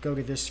 I go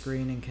to this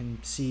screen and can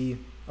see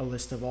a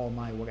list of all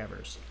my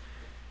whatevers.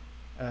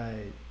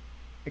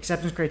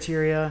 Acceptance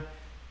criteria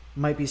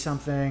might be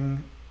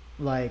something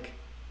like,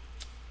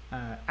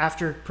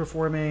 after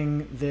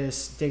performing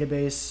this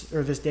database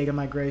or this data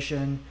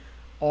migration,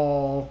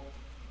 all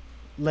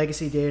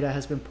legacy data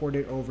has been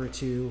ported over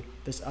to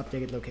this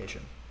updated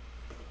location.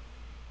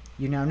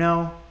 You now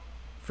know,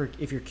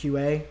 if you're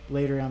QA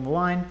later down the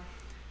line,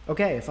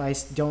 okay, if I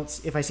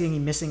see any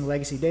missing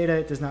legacy data,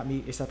 it does not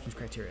meet acceptance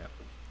criteria,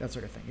 that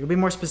sort of thing. It'll be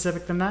more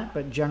specific than that,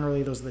 but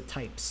generally those are the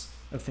types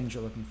of things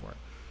you're looking for.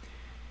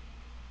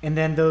 And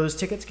then those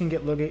tickets can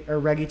get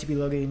ready to be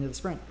loaded into the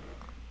sprint.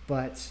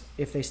 But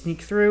if they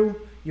sneak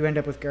through, you end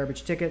up with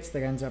garbage tickets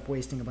that ends up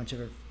wasting a bunch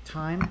of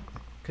time.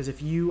 Because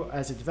if you,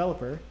 as a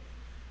developer,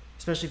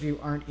 especially if you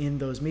aren't in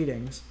those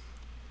meetings,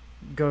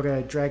 go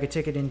to drag a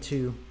ticket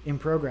into in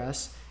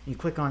progress, and you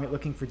click on it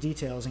looking for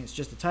details, and it's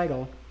just a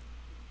title,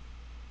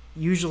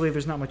 usually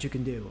there's not much you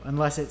can do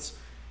unless it's,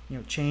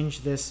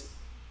 change this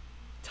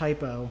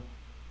typo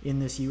in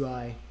this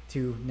UI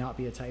to not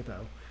be a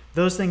typo.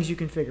 Those things you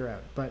can figure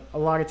out, but a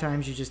lot of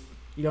times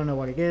you don't know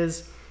what it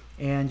is,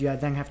 and you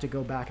then have to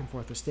go back and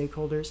forth with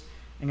stakeholders.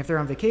 And if they're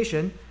on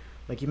vacation,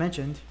 like you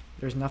mentioned,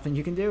 there's nothing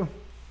you can do.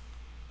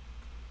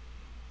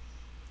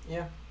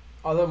 Yeah.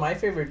 Although my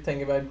favorite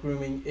thing about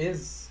grooming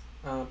is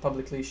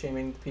publicly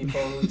shaming the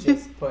people who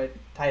just put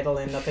title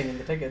and nothing in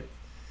the ticket.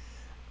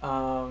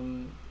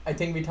 I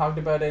think we talked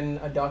about in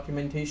a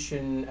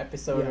documentation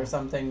episode or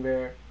something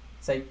where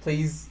it's like,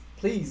 please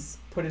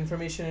put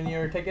information in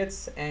your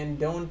tickets and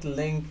don't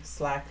link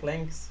Slack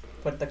links.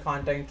 Put the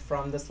content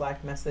from the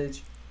Slack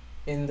message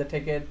in the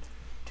ticket.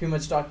 Too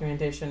much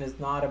documentation is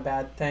not a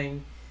bad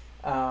thing.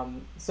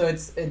 So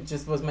it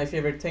just was my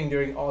favorite thing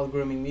during all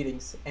grooming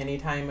meetings.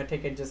 Anytime a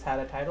ticket just had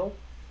a title,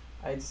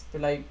 I just be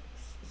like,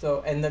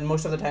 and then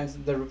most of the times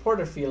the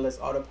reporter field is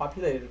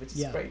auto-populated, which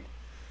is great.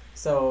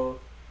 So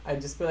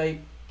I'd just be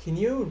like, can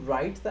you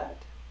write that?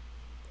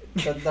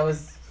 That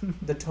was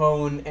the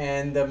tone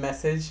and the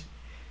message.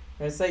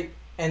 It's like,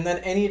 and then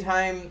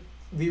anytime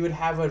we would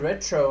have a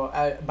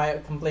retro, my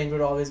complaint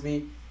would always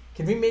be,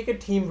 can we make a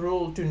team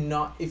rule to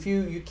not, if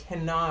you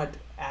cannot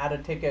add a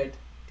ticket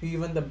to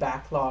even the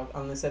backlog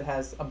unless it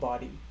has a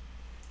body.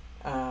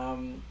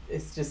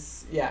 It's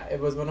just, it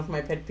was one of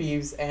my pet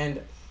peeves,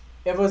 and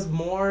it was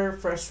more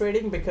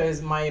frustrating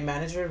because my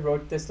manager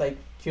wrote this like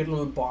cute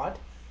little bot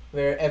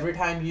where every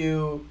time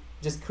you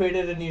just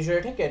created a new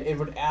Jira ticket, it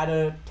would add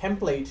a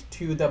template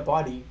to the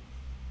body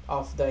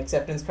of the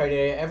acceptance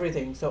criteria,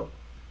 everything. So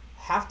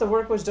half the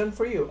work was done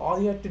for you. All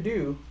you had to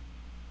do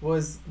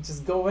was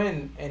just go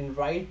in and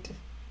write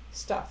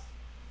stuff,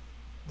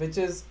 which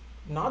is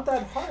not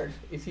that hard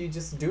if you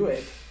just do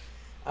it.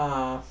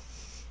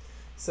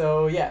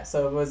 So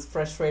it was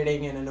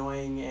frustrating and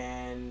annoying,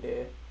 and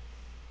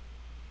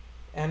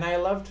I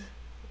loved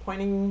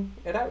pointing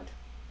it out.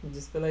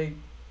 Just be like,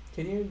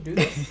 can you do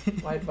this?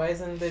 Why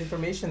isn't the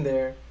information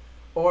there?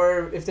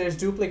 Or if there's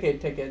duplicate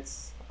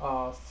tickets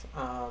of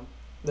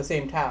the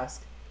same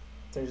task,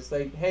 they're just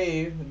like,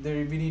 hey,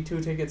 we need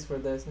 2 tickets for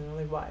this. And I'm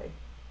like, why?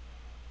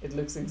 It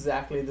looks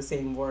exactly the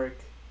same work.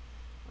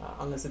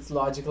 Unless it's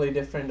logically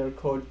different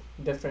or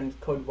different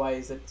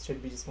code-wise, it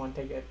should be just 1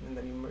 ticket, and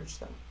then you merge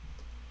them.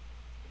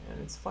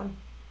 And it's fun.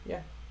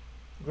 Yeah.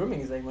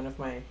 Grooming is like one of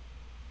my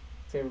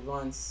favorite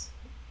ones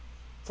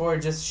for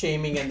just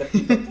shaming and the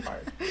people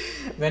part.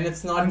 When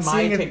it's not I'm my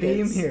seeing tickets.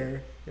 a theme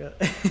here.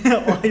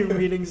 All your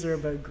meetings are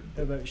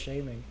about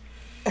shaming.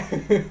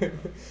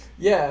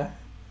 Yeah.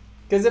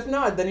 Because if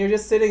not, then you're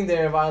just sitting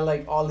there while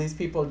like all these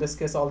people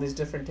discuss all these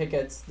different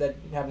tickets that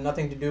have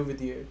nothing to do with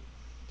you.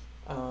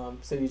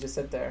 So you just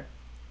sit there.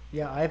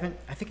 Yeah, I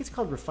think it's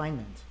called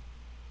refinement.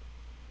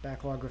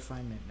 Backlog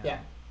refinement now. Yeah.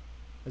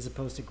 As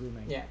opposed to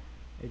grooming. Yeah.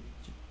 It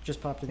just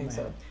popped in my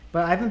so. head.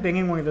 But I haven't been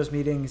in one of those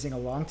meetings in a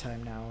long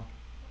time now.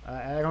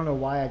 I don't know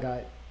why I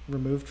got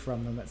removed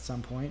from them at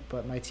some point,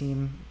 but my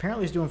team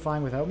apparently is doing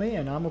fine without me,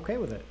 and I'm okay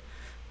with it.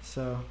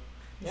 So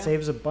it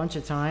saves a bunch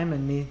of time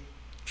and me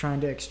trying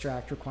to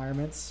extract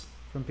requirements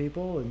from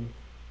people and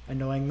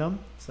annoying them.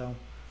 So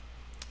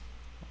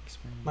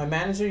my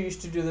manager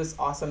used to do this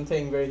awesome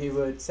thing where he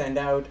would send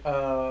out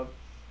a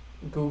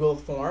Google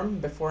form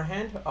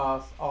beforehand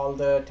of all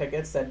the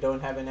tickets that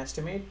don't have an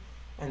estimate,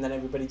 and then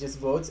everybody just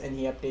votes, and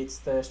he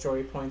updates the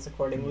story points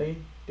accordingly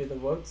to the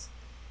votes.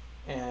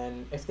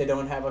 And if they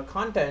don't have a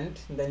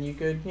content, then you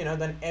could,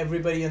 then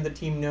everybody on the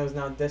team knows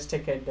now this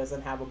ticket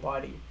doesn't have a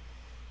body.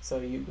 So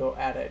you go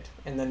add it.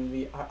 And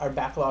then our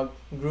backlog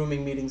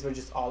grooming meetings were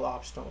just all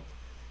optional.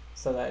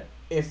 So that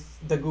if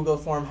the Google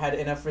form had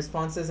enough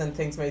responses and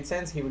things made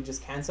sense, he would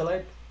just cancel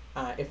it.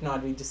 If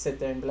not, we just sit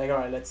there and be like, all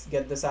right, let's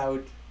get this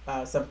out.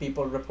 Some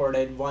people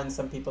reported 1,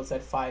 some people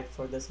said 5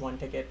 for this 1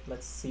 ticket.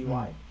 Let's see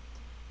why.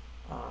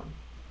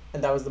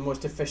 And that was the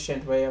most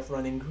efficient way of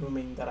running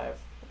grooming that I've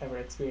ever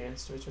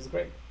experienced, which was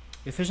great.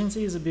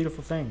 Efficiency is a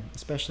beautiful thing,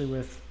 especially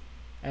with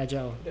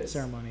agile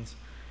ceremonies.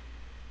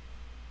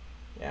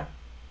 Yeah.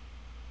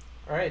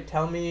 All right,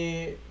 tell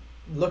me,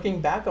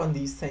 looking back on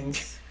these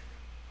things,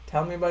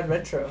 tell me about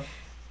retro.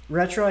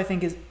 Retro, I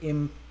think, is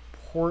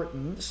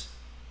important,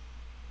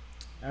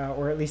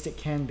 or at least it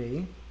can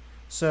be.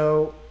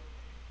 So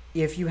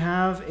if you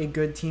have a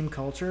good team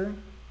culture,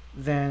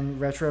 then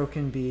retro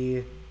can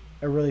be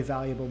a really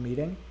valuable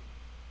meeting.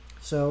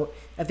 So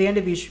at the end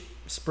of each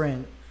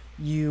sprint,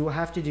 you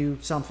have to do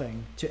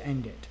something to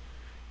end it.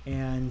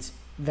 And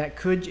that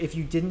could, if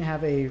you didn't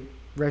have a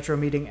retro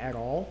meeting at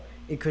all,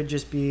 it could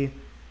just be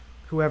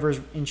whoever's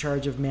in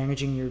charge of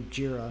managing your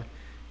Jira,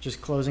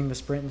 just closing the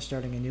sprint and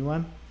starting a new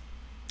one.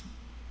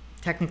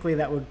 Technically,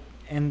 that would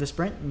end the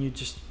sprint and you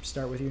just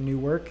start with your new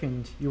work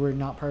and you were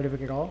not part of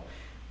it at all.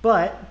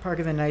 But part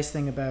of the nice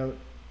thing about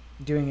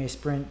doing a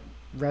sprint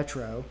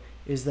retro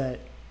is that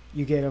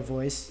you get a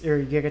voice, or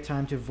you get a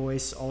time to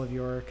voice all of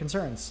your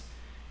concerns.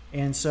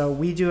 And so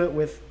we do it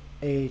with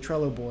a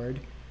Trello board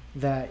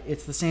that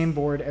it's the same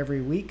board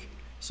every week.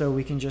 So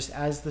we can just,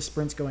 as the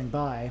sprint's going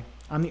by,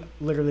 I'm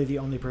literally the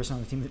only person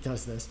on the team that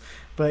does this,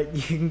 but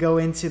you can go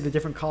into the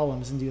different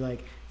columns and do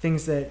like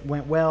things that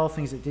went well,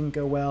 things that didn't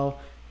go well,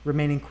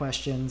 remaining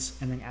questions,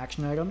 and then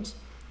action items.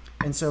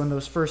 And so in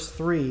those first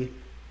three,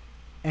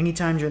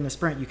 anytime during the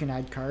sprint, you can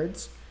add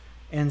cards.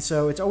 And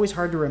so it's always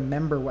hard to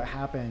remember what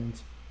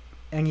happened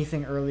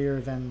anything earlier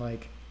than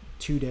like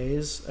 2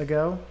 days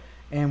ago.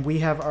 And we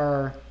have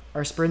our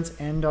sprints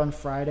end on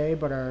Friday,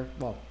 but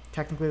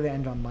technically they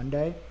end on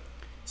Monday.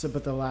 So,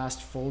 but the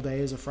last full day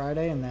is a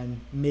Friday, and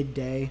then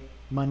midday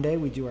Monday,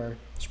 we do our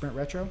sprint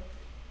retro.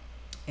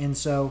 And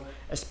so,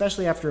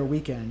 especially after a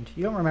weekend,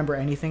 you don't remember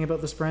anything about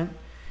the sprint.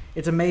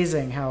 It's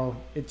amazing how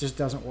it just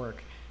doesn't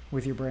work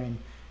with your brain.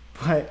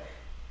 But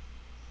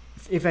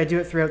if I do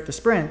it throughout the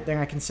sprint, then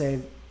I can say,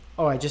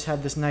 oh, I just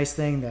had this nice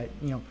thing that,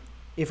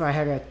 if I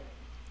had a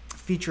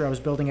feature I was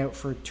building out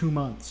for 2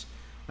 months,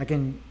 I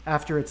can,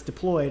 after it's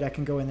deployed, I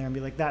can go in there and be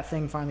like, that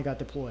thing finally got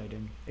deployed,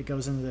 and it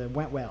goes into the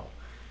went well.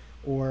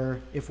 Or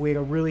if we had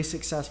a really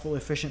successful,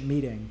 efficient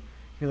meeting,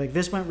 be like,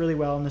 this went really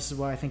well, and this is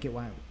why I think it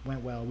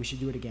went well. We should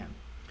do it again.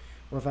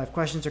 Or if I have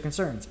questions or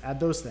concerns, add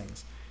those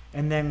things.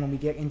 And then when we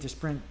get into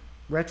sprint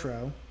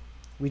retro,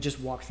 we just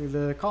walk through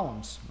the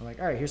columns. We're like,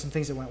 all right, here's some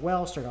things that went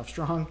well, start off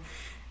strong,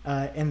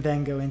 and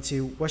then go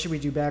into what should we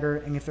do better,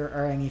 and if there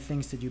are any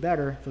things to do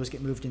better, those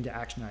get moved into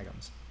action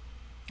items.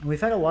 And we've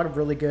had a lot of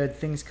really good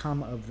things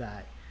come of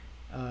that,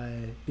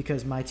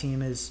 because my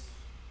team is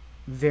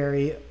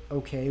very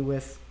okay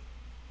with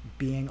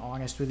being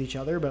honest with each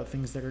other about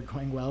things that are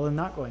going well and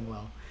not going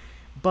well.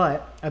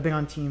 But I've been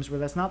on teams where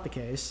that's not the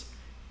case,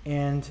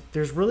 and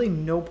there's really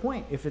no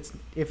point if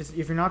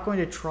you're not going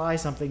to try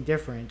something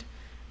different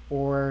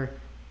or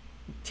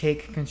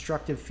take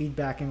constructive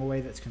feedback in a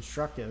way that's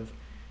constructive.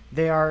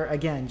 They are,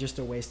 again, just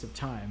a waste of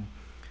time.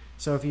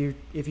 So if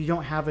you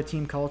don't have a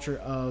team culture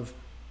of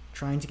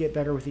trying to get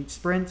better with each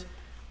sprint,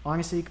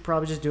 honestly, you could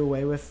probably just do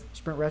away with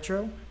sprint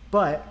retro.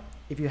 But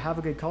if you have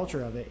a good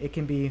culture of it, it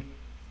can be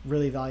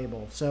really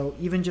valuable. So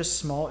even just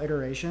small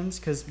iterations,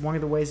 because one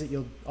of the ways that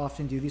you'll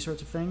often do these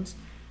sorts of things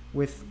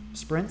with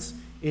sprints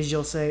is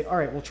you'll say, all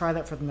right, we'll try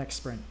that for the next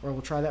sprint, or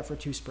we'll try that for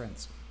 2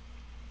 sprints.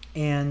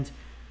 And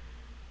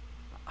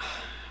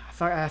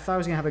I thought I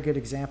was going to have a good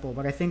example,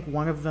 but I think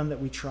one of them that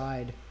we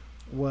tried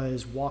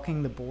was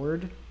walking the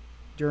board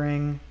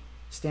during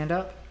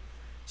stand-up.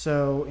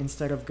 So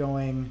instead of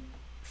going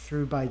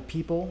through by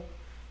people,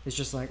 it's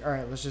just like, all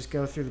right, let's just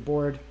go through the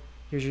board.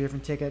 Here's your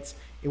different tickets.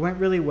 It went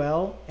really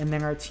well, and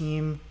then our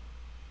team,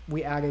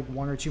 we added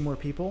 1 or 2 more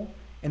people,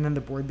 and then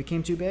the board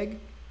became too big,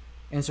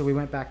 and so we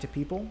went back to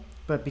people.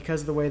 But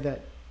because of the way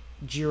that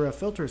Jira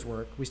filters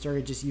work, we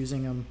started just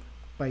using them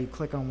by you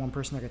click on one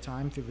person at a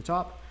time through the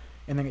top,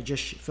 and then it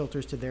just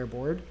filters to their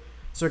board.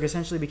 So it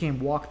essentially became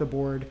walk the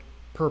board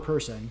per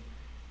person,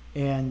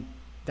 and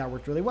that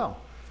worked really well.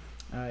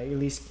 At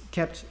least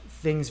kept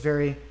things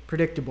very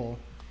predictable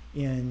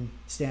in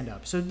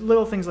stand-up. So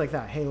little things like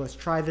that. Hey, let's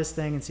try this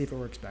thing and see if it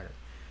works better.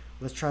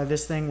 Let's try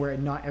this thing where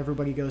not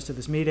everybody goes to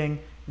this meeting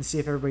and see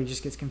if everybody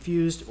just gets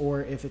confused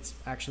or if it's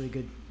actually a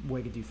good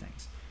way to do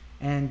things.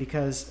 And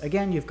because,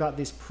 again, you've got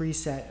this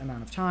preset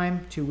amount of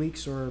time, 2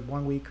 weeks or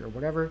 1 week or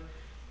whatever,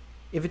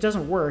 if it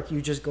doesn't work,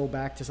 you just go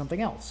back to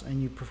something else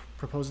and you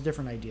propose a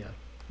different idea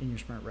in your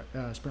sprint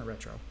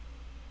retro.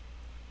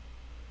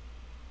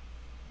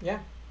 Yeah,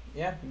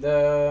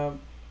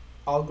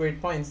 all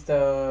great points.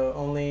 The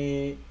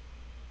only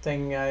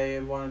thing I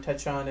want to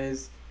touch on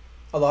is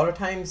a lot of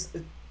times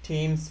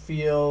teams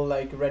feel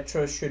like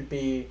retro should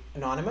be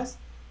anonymous.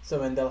 So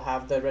when they'll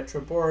have the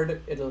retro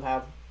board, it'll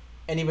have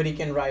anybody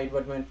can write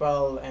what went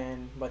well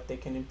and what they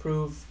can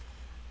improve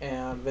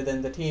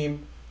within the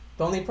team.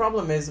 The only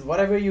problem is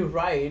whatever you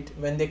write,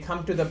 when they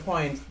come to the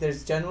point,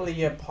 there's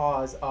generally a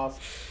pause of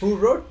who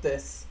wrote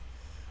this,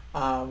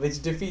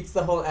 which defeats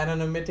the whole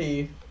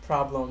anonymity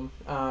problem,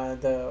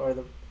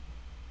 the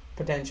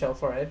potential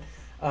for it.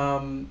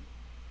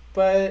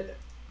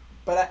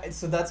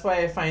 So that's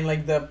why I find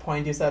like the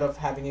point you said of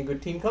having a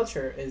good team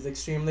culture is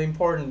extremely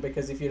important,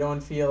 because if you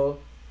don't feel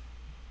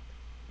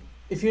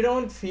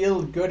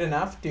good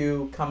enough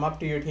to come up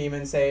to your team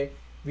and say,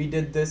 we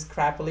did this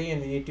crappily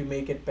and we need to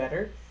make it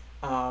better,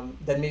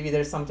 then maybe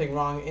there's something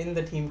wrong in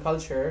the team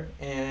culture,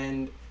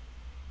 and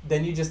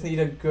then you just need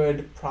a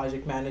good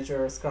project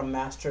manager or scrum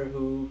master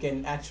who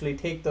can actually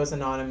take those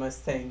anonymous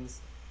things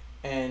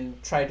and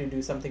try to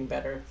do something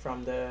better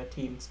from the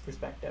team's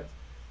perspective.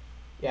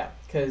 Yeah,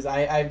 because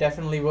I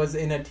definitely was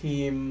in a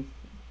team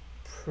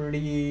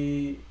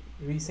pretty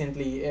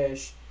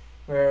recently-ish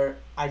where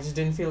I just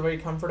didn't feel very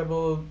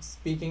comfortable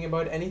speaking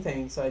about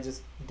anything, so I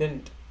just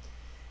didn't.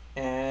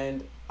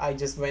 And I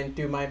just went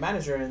to my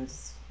manager and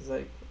was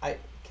like,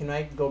 can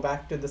I go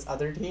back to this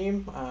other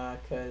team?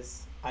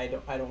 Because I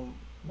don't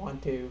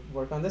want to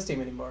work on this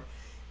team anymore.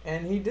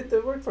 And he did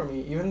the work for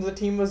me. Even though the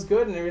team was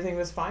good and everything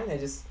was fine, I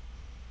just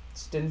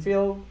didn't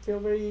feel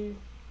very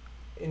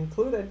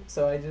included.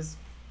 So I just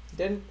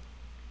didn't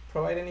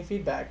provide any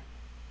feedback.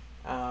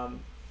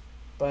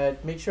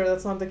 But make sure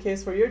that's not the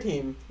case for your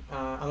team.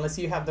 Unless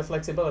you have the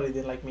flexibility,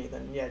 then like me,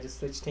 then yeah, just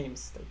switch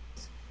teams. Like,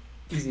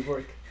 easy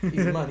work,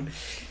 easy money.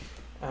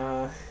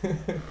 Uh,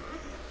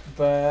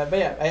 but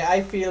yeah, I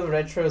feel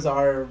retros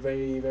are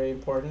very, very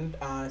important,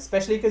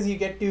 especially because you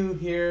get to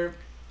hear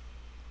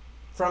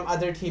from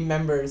other team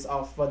members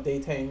of what they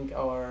think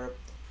or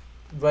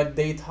what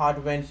they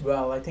thought went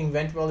well. I think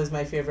went well is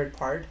my favorite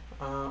part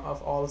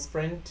of all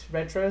sprint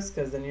retros,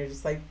 because then you're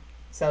just like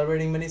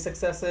celebrating many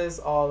successes,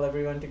 all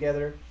everyone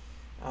together.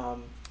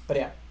 But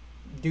yeah,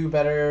 do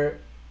better.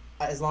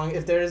 As long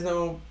if there is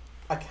no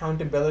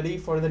accountability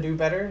for the do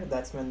better,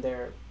 that's when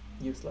they're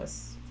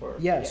useless.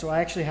 Yeah, so I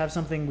actually have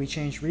something we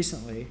changed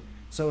recently.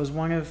 So it was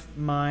one of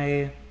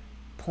my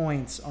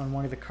points on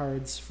one of the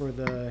cards for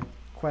the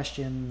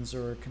questions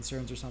or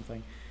concerns or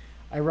something.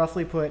 I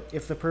roughly put,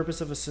 if the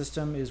purpose of a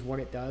system is what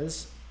it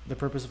does, the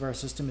purpose of our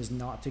system is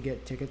not to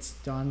get tickets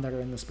done that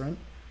are in the sprint.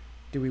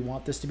 Do we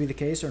want this to be the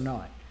case or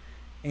not?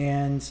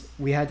 And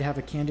we had to have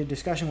a candid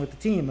discussion with the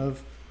team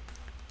of,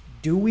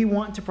 do we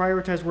want to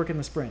prioritize work in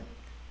the sprint?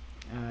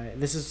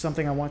 This is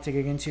something I want to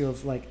get into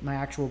of like my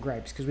actual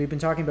gripes, because we've been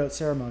talking about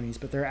ceremonies,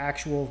 but there are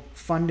actual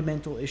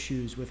fundamental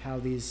issues with how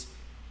these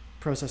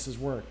processes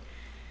work,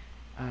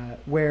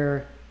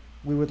 where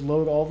we would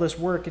load all this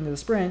work into the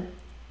sprint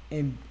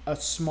and a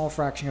small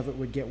fraction of it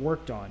would get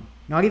worked on.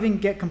 Not even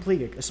get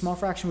completed. A small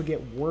fraction would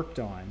get worked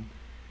on.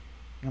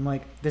 And I'm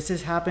like, this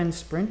has happened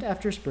sprint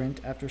after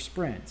sprint after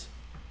sprint.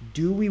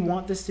 Do we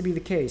want this to be the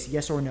case?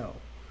 Yes or no?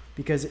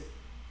 Because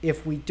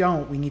if we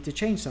don't, we need to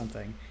change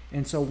something.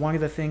 And so one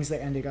of the things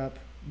that ended up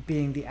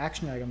being the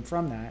action item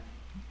from that,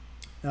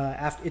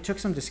 after it took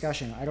some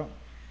discussion. I don't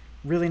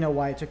really know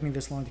why it took me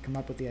this long to come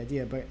up with the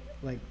idea, but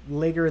like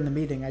later in the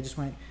meeting, I just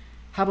went,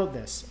 how about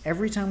this?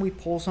 Every time we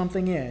pull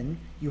something in,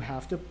 you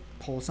have to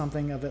pull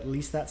something of at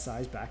least that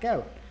size back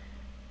out.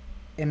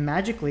 And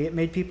magically, it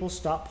made people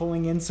stop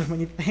pulling in so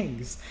many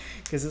things.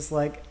 Because it's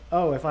like,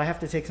 oh, if I have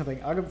to take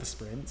something out of the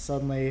sprint,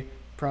 suddenly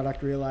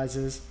product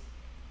realizes,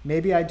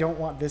 maybe I don't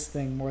want this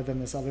thing more than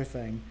this other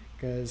thing,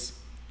 because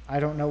I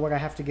don't know what I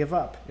have to give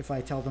up if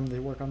I tell them to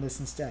work on this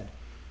instead.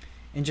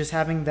 And just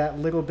having that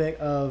little bit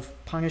of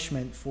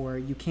punishment for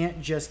you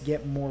can't just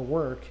get more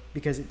work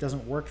because it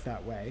doesn't work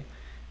that way.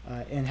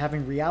 And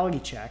having reality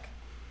check,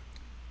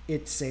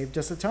 it saved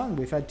us a ton.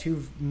 We've had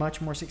 2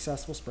 much more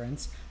successful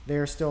sprints.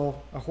 They're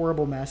still a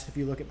horrible mess if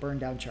you look at burn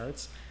down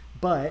charts.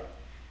 But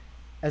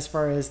as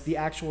far as the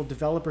actual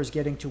developers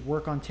getting to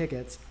work on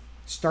tickets,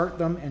 start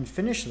them and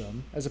finish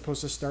them, as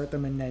opposed to start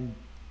them and then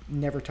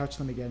never touch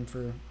them again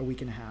for a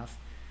week and a half,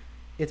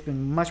 it's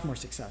been much more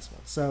successful.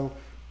 So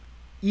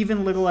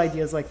even little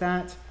ideas like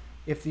that,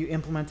 if you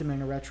implement them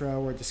in a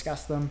retro or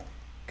discuss them,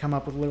 come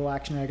up with little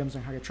action items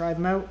on how to try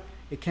them out,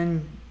 it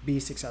can be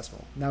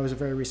successful. And that was a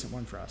very recent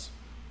one for us.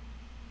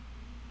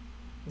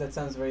 That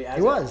sounds very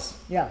agile. It was,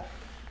 yeah.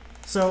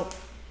 So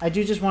I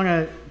do just want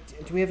to,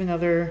 do we have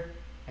another,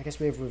 I guess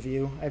we have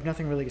review. I have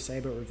nothing really to say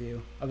about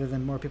review other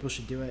than more people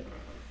should do it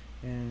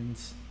and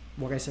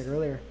what I said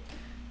earlier.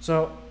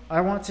 So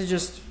I want to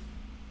just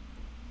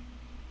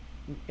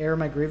air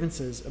my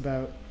grievances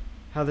about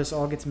how this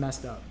all gets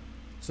messed up.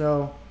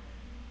 So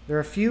there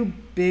are a few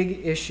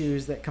big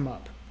issues that come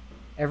up.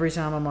 Every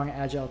time I'm on an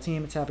agile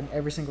team, it's happened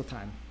every single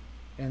time.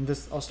 And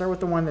this, I'll start with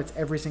the one that's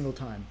every single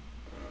time.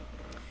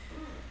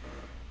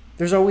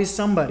 There's always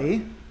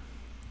somebody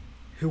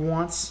who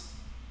wants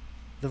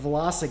the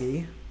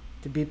velocity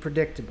to be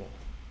predictable.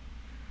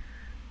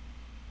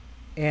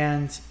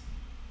 And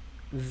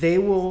they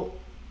will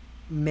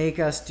make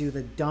us do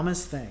the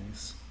dumbest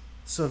things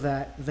so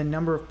that the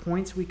number of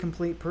points we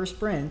complete per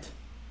sprint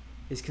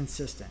is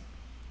consistent.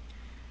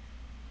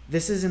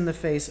 This is in the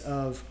face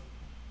of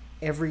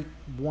every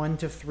 1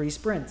 to 3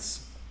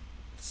 sprints.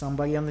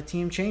 Somebody on the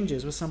team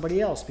changes with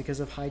somebody else because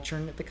of high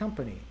churn at the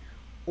company,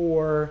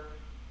 or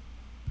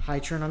high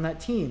churn on that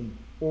team,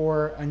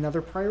 or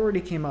another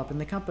priority came up in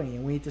the company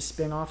and we need to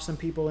spin off some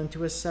people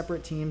into a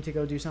separate team to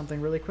go do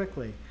something really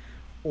quickly,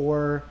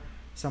 or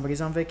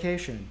somebody's on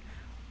vacation,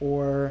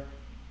 or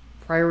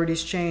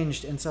priorities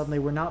changed and suddenly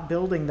we're not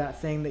building that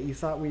thing that you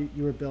thought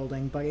you were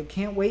building, but it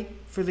can't wait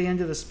for the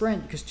end of the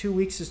sprint because 2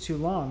 weeks is too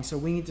long, so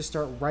we need to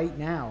start right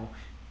now,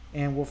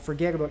 and we'll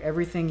forget about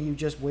everything you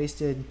just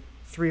wasted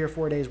 3 or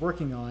 4 days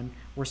working on.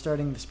 We're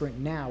starting the sprint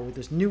now with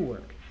this new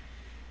work.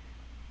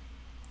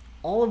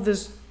 All of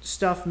this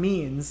stuff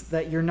means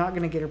that you're not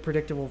going to get a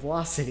predictable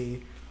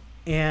velocity,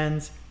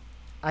 and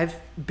I've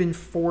been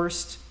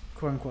forced,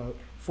 quote unquote,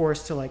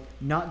 forced to like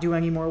not do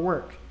any more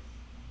work,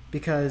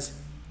 because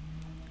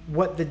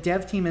what the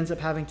dev team ends up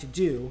having to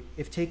do,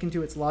 if taken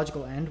to its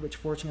logical end, which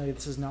fortunately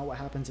this is not what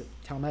happens at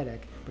Telmetic,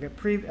 but at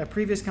a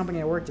previous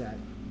company I worked at,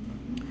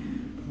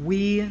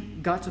 we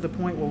got to the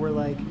point where we're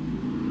like,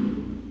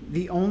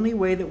 the only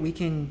way that we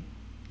can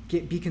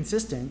be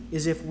consistent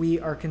is if we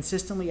are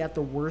consistently at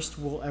the worst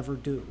we'll ever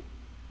do.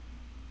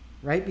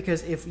 right?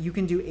 Because if you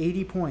can do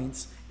 80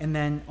 points and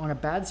then on a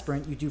bad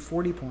sprint you do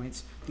 40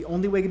 points, the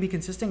only way to be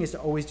consistent is to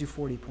always do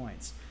 40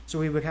 points. So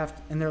we would have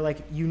to, and they're like,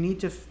 you need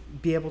to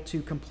be able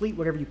to complete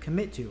whatever you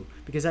commit to,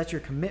 because that's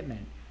your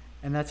commitment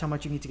and that's how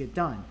much you need to get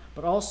done.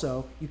 But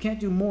also you can't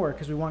do more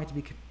because we want it to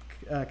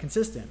be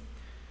consistent.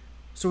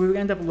 So we would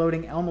end up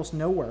loading almost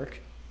no work,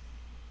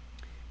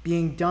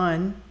 being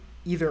done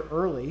either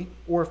early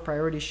or, if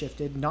priority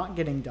shifted, not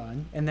getting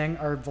done, and then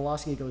our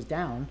velocity goes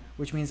down,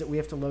 which means that we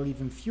have to load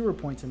even fewer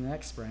points in the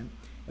next sprint,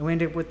 and we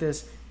end up with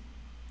this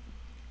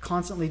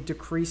constantly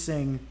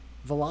decreasing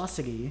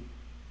velocity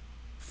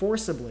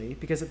forcibly,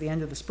 because at the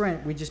end of the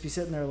sprint we'd just be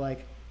sitting there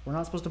like, we're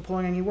not supposed to pull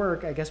in any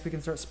work, I guess we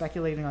can start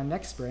speculating on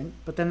next sprint,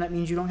 but then that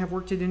means you don't have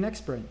work to do next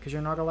sprint because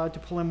you're not allowed to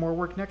pull in more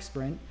work next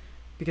sprint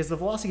because the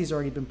velocity's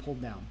already been pulled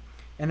down,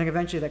 and then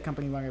eventually that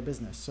company went out of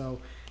business.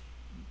 So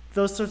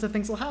those sorts of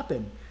things will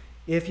happen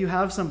if you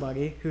have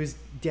somebody who's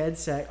dead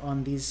set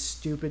on these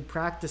stupid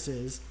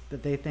practices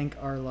that they think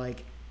are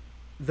like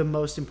the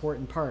most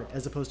important part,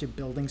 as opposed to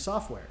building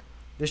software.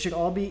 This should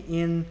all be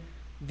in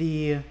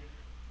the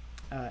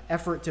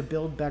effort to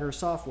build better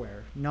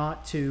software,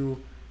 not to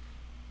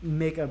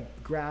make a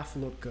graph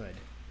look good.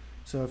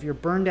 So if your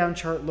burn down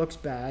chart looks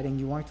bad and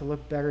you want it to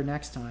look better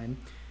next time,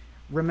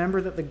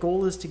 remember that the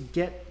goal is to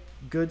get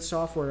good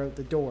software out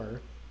the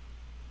door.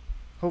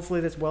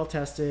 Hopefully that's well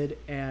tested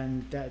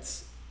and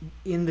that's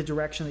in the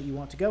direction that you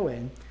want to go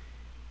in.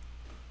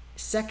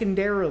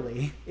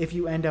 Secondarily, if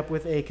you end up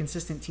with a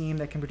consistent team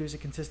that can produce a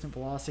consistent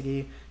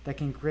velocity, that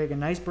can create a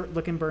nice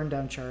looking burn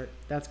down chart,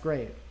 that's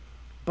great.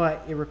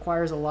 But it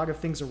requires a lot of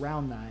things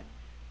around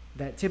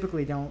that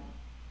typically don't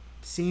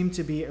seem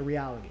to be a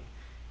reality.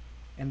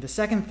 And the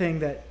second thing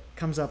that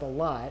comes up a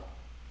lot,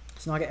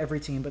 it's not at every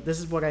team, but this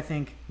is what I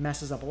think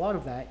messes up a lot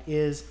of that,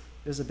 is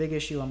there's a big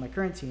issue on my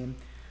current team.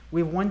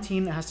 We have one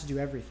team that has to do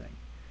everything.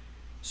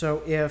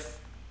 So if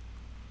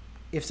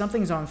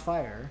something's on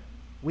fire,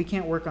 we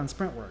can't work on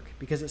sprint work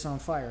because it's on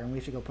fire and we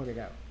have to go put it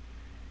out.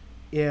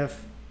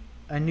 If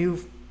a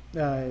new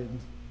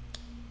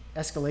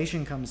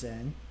escalation comes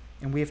in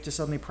and we have to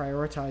suddenly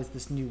prioritize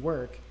this new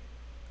work,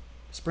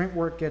 sprint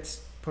work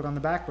gets put on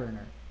the back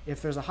burner.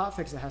 If there's a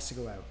hotfix that has to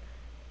go out,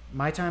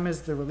 my time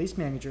as the release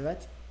manager,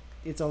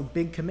 it's a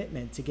big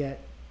commitment to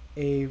get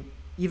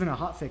even a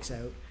hotfix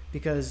out,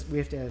 because we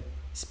have to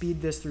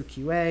speed this through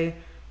QA.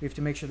 We have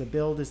to make sure the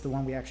build is the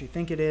one we actually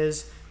think it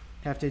is.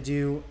 Have to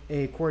do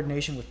a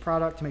coordination with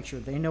product to make sure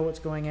they know what's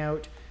going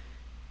out.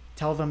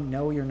 Tell them,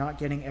 no, you're not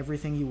getting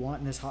everything you want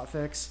in this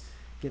hotfix.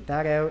 Get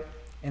that out,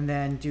 and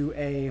then do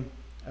a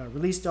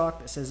release doc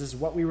that says this is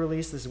what we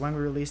released, this is when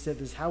we released it,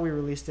 this is how we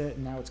released it,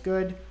 and now it's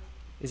good.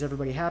 Is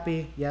everybody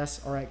happy? Yes.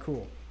 All right,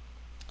 cool.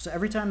 So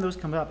every time those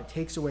come up, it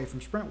takes away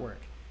from sprint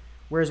work.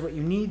 Whereas what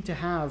you need to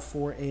have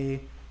for a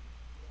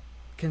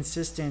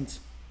consistent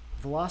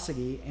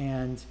velocity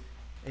and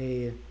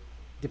a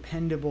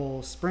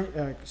dependable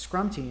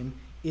scrum team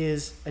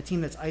is a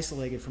team that's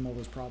isolated from all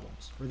those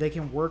problems, where they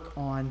can work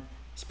on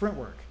sprint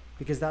work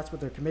because that's what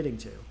they're committing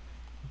to.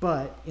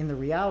 But in the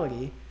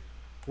reality,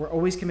 we're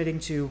always committing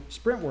to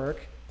sprint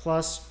work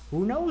plus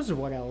who knows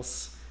what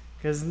else,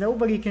 because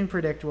nobody can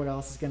predict what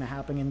else is going to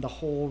happen in the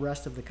whole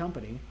rest of the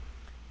company.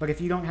 But if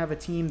you don't have a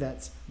team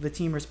that's the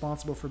team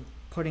responsible for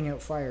putting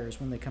out fires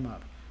when they come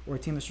up, or a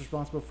team that's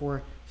responsible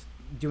for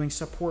doing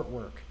support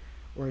work,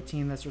 or a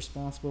team that's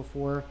responsible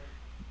for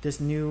this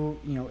new,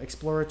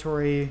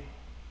 exploratory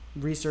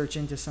research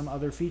into some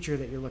other feature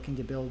that you're looking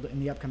to build in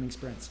the upcoming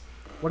sprints,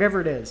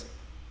 whatever it is,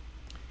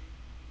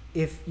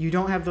 if you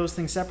don't have those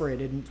things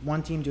separated and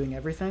one team doing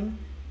everything,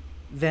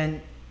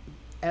 then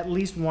at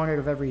least one out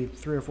of every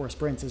 3 or 4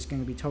 sprints is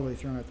going to be totally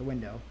thrown out the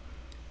window.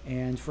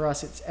 And for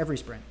us, it's every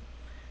sprint.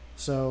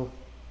 So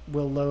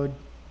we'll load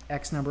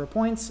X number of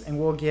points and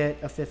we'll get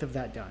a fifth of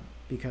that done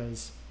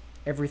because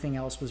everything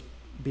else was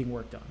being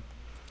worked on.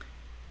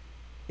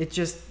 It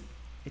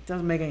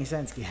doesn't make any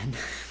sense, Gian.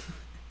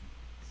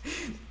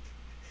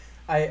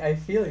 I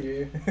feel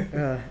you.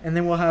 And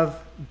then we'll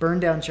have burn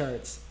down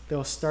charts.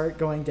 They'll start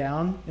going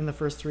down in the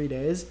first 3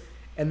 days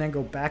and then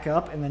go back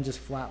up and then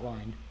just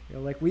flatline.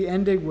 Like, we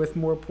ended with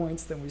more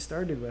points than we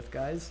started with,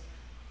 guys.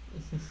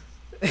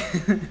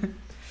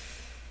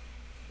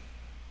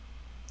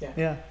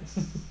 Yeah.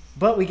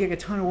 But we get a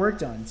ton of work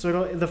done.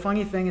 So the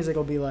funny thing is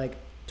it'll be like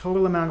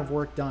total amount of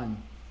work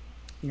done,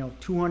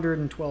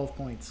 212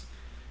 points.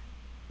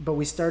 But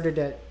we started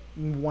at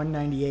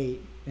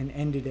 198 and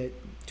ended at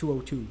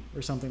 202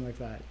 or something like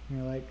that.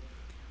 You're like,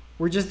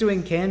 we're just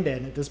doing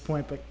Kanban at this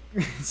point, but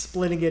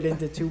splitting it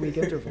into 2-week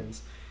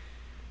intervals.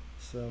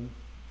 So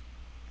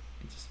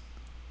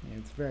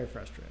it's very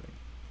frustrating.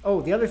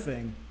 Oh, the other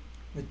thing,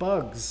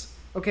 bugs.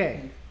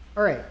 Okay,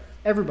 all right,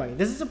 everybody.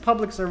 This is a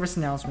public service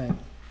announcement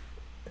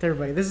to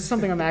everybody. This is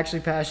something I'm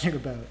actually passionate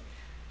about.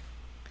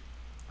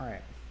 All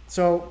right,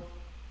 so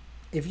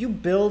if you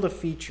build a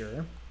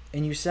feature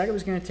and you said it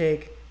was going to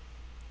take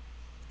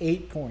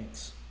 8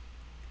 points,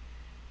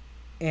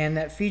 and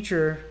that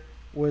feature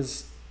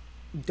was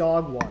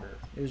dog water,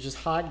 it was just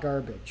hot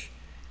garbage,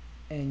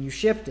 and you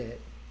shipped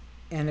it,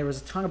 and there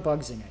was a ton of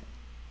bugs in it,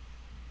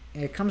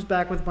 and it comes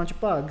back with a bunch of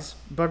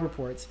bug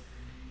reports,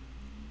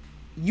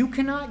 you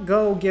cannot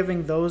go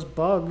giving those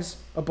bugs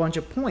a bunch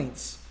of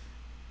points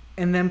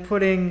and then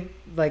putting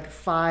like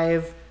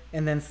 5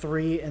 and then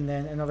 3 and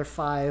then another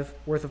 5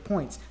 worth of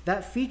points.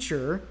 That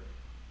feature,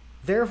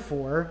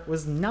 therefore,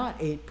 was not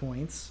 8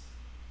 points.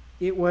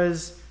 It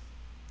was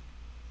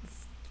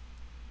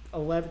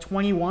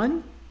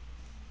 21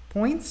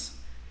 points,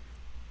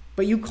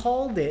 but you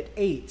called it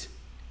 8,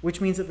 which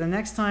means that the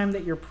next time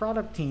that your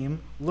product team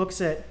looks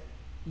at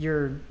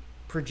your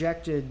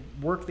projected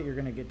work that you're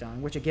going to get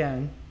done, which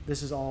again,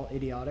 this is all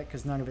idiotic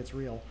because none of it's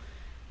real,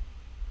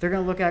 they're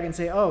going to look at it and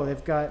say, oh,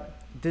 they've got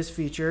this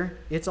feature,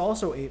 it's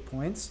also 8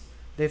 points.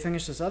 They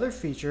finished this other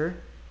feature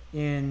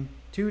in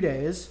 2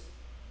 days,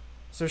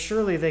 so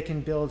surely they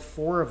can build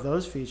 4 of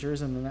those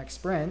features in the next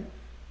sprint.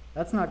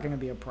 That's not going to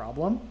be a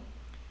problem.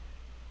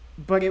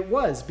 But it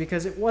was,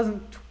 because it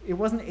wasn't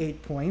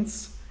 8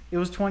 points. It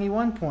was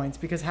 21 points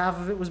because half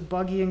of it was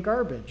buggy and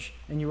garbage,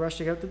 and you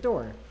rushed it out the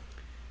door.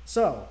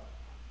 So,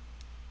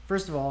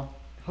 first of all,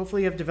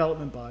 hopefully you have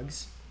development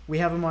bugs. We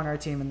have them on our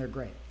team, and they're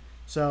great.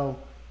 So,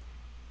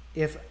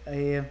 if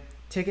a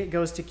ticket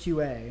goes to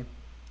QA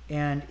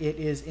and it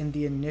is in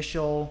the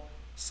initial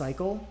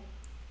cycle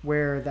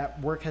where that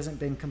work hasn't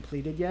been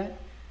completed yet,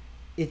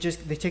 the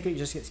ticket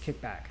just gets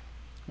kicked back,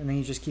 and then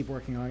you just keep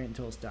working on it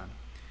until it's done.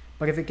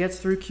 But if it gets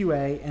through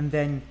QA and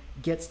then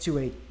gets to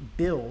a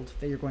build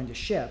that you're going to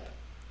ship,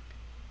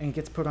 and it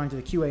gets put onto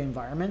the QA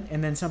environment,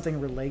 and then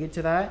something related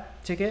to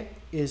that ticket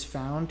is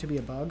found to be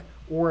a bug,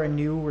 or a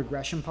new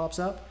regression pops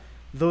up,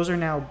 those are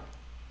now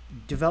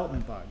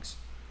development bugs.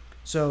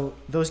 So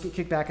those get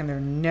kicked back, and they're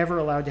never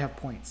allowed to have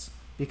points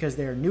because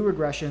they are new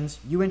regressions.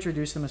 You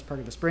introduce them as part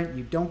of the sprint.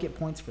 You don't get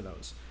points for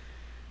those,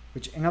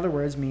 which in other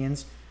words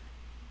means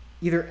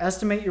either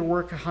estimate your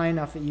work high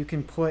enough that you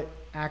can put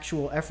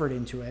actual effort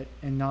into it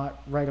and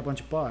not write a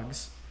bunch of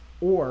bugs,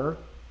 or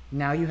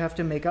now you have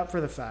to make up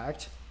for the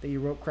fact that you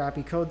wrote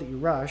crappy code that you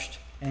rushed,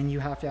 and you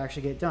have to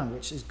actually get it done,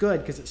 which is good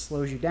because it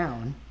slows you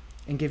down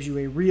and gives you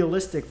a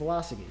realistic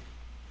velocity.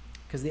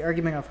 Because the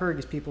argument I've heard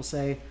is people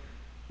say,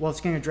 well,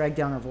 it's going to drag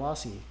down our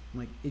velocity. I'm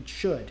like, it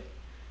should.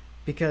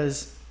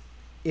 Because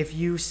if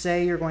you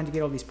say you're going to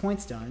get all these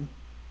points done,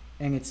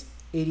 and it's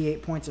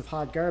 88 points of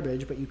hot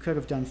garbage, but you could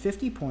have done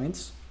 50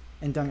 points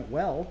and done it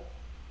well,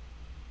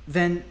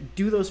 then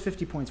do those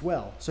 50 points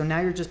well. So now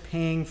you're just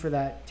paying for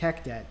that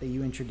tech debt that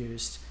you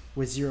introduced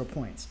with 0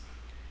 points.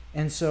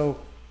 And so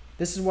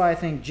this is why I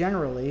think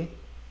generally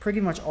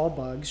pretty much all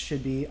bugs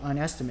should be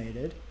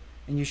unestimated,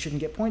 and you shouldn't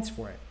get points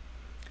for it.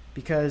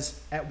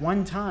 Because at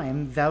one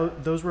time,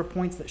 those were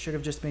points that should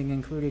have just been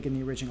included in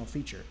the original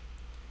feature.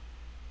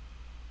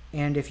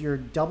 And if you're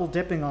double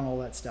dipping on all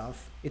that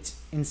stuff,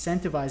 it's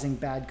incentivizing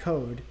bad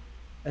code,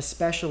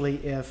 especially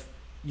if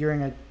you're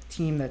in a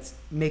team that's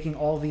making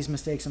all these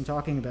mistakes I'm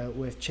talking about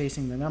with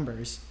chasing the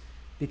numbers.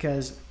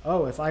 Because,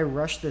 oh, if I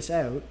rush this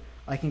out,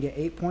 I can get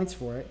 8 points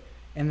for it,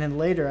 and then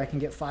later I can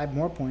get 5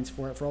 more points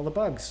for it for all the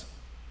bugs.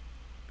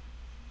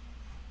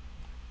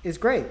 It's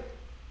great.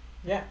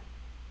 Yeah,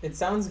 it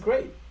sounds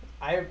great.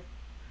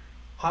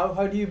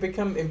 How do you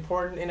become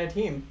important in a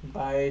team?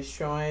 By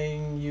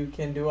showing you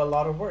can do a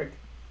lot of work.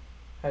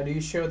 How do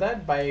you show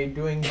that? By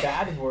doing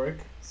bad work,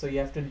 so you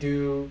have to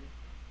do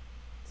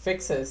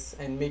fixes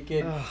and make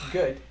it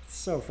good. It's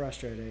so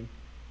frustrating.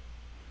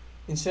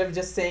 Instead of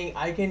just saying,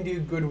 I can do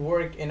good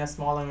work in a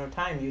small amount of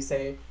time, you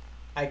say,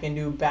 I can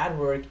do bad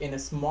work in a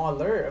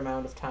smaller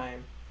amount of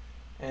time,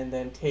 and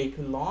then take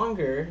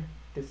longer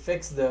to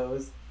fix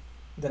those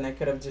than I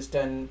could have just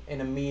done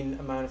in a mean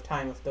amount of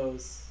time of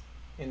those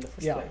in the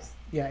first place.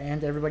 Yeah,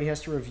 and everybody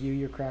has to review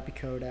your crappy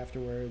code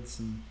afterwards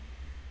and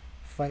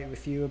fight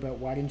with you about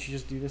why didn't you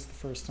just do this the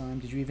first time?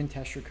 Did you even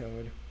test your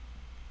code?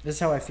 This is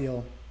how I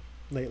feel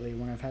lately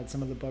when I've had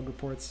some of the bug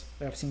reports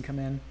that I've seen come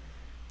in.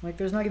 Like,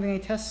 there's not even any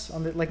tests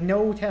on the, like,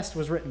 no test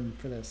was written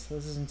for this.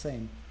 This is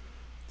insane.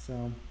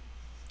 So,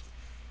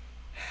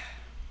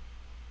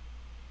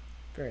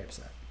 very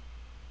upset.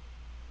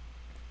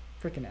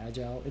 Freaking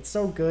Agile. It's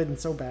so good and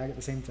so bad at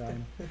the same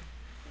time.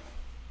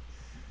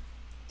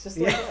 Just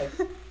like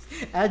life.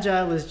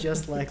 Agile is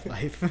just like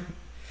life.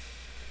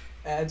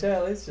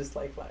 Agile is just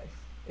like life.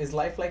 Is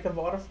life like a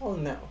waterfall?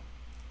 No.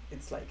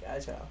 It's like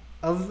Agile.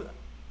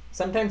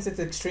 Sometimes it's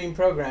extreme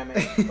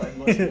programming, but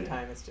most of the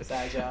time it's just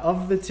Agile.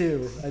 Of the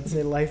two, I'd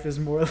say life is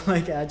more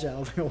like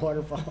Agile than a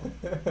waterfall.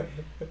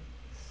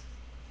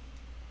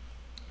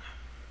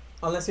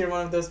 Unless you're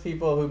one of those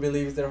people who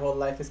believes their whole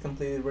life is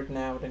completely written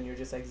out and you're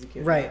just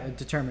executing. Right, a then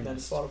determinist.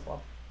 it's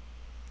waterfall.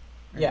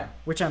 Right. Yeah.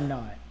 Which I'm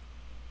not.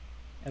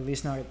 At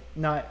least not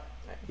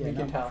We can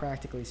not tell.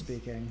 practically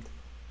speaking.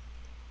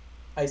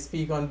 I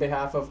speak on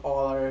behalf of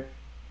all our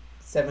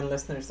 7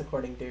 listeners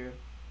according to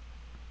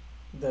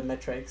the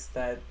metrics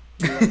that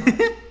we are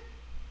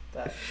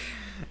not.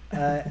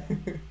 That.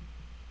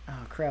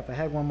 Oh crap, I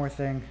had one more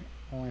thing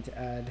I wanted to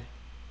add.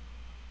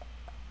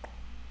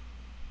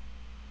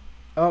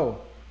 Oh,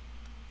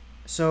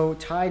 so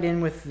tied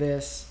in with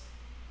this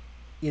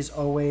is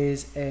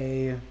always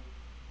a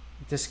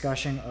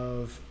discussion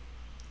of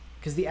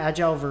because the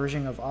agile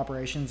version of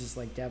operations is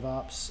like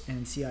DevOps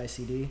and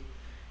CI/CD,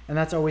 and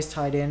that's always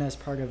tied in as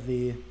part of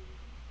the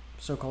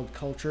so-called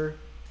culture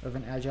of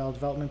an agile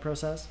development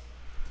process.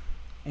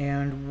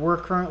 And we're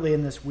currently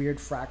in this weird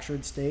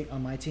fractured state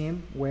on my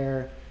team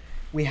where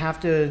we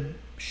have to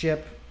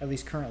ship, at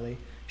least currently,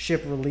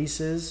 ship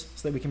releases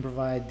so that we can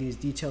provide these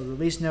detailed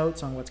release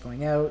notes on what's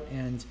going out,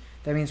 and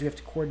that means we have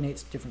to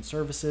coordinate different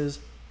services,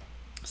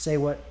 say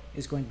what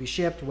is going to be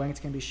shipped, when it's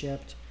going to be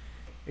shipped,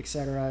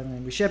 etc., and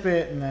then we ship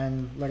it and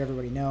then let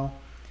everybody know.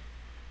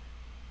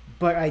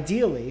 But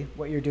ideally,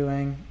 what you're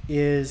doing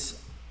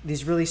is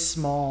these really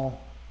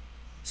small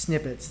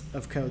snippets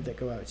of code that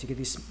go out. So you get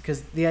these,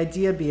 because the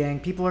idea being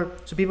people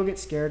get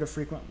scared of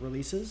frequent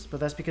releases, but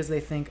that's because they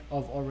think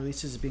of all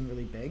releases as being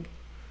really big.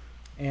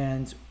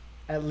 And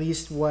at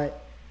least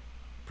what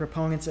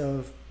proponents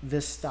of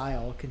this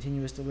style,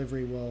 continuous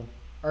delivery, will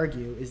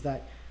argue is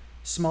that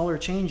smaller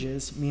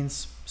changes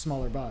means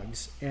smaller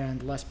bugs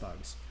and less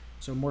bugs.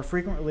 So more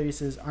frequent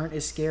releases aren't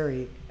as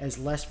scary as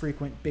less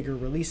frequent, bigger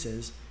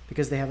releases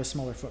because they have a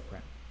smaller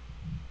footprint.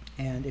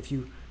 And if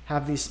you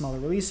have these smaller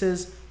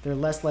releases, they're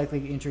less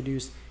likely to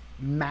introduce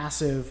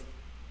massive,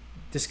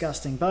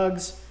 disgusting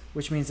bugs,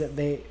 which means that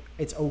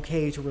it's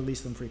okay to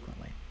release them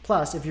frequently.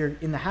 Plus, if you're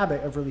in the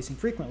habit of releasing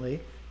frequently,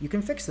 you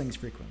can fix things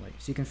frequently,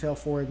 so you can fail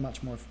forward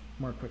much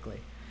more quickly.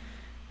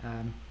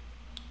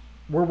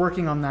 We're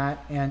working on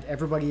that, and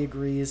everybody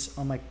agrees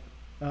on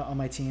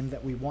my team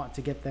that we want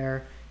to get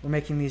there. We're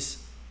making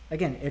these,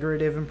 again,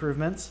 iterative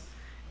improvements,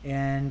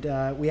 and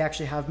we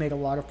actually have made a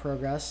lot of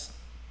progress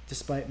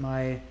despite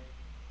my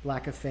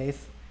lack of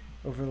faith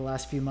over the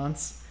last few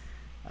months.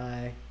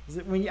 I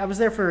was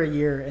there for a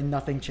year and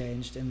nothing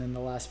changed, and then the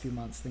last few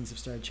months things have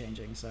started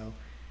changing. So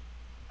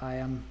I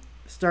am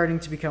starting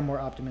to become more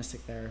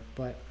optimistic there,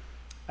 but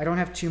I don't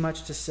have too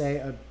much to say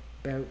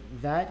about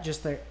that.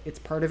 Just that it's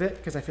part of it,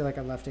 because I feel like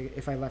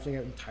if I left it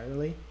out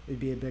entirely, it'd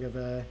be a bit of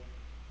a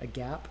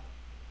gap.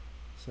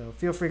 So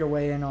feel free to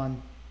weigh in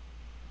on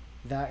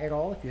that at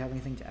all if you have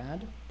anything to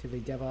add to the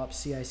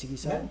DevOps CI/CD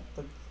side.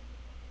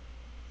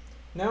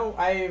 No,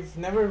 I've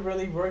never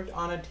really worked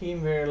on a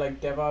team where like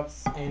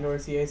DevOps and or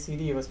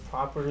CI/CD was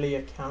properly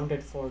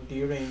accounted for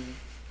during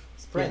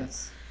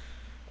sprints.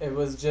 Yeah. It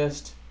was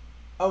just,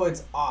 oh,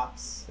 it's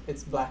ops,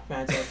 it's black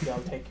magic, they'll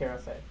take care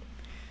of it.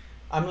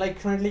 I'm like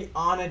currently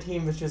on a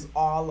team which is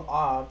all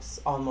ops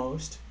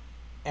almost,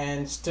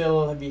 and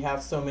still we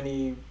have so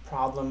many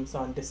problems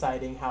on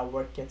deciding how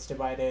work gets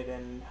divided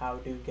and how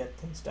to get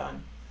things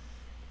done.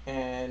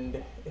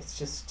 And it's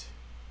just,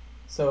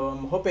 so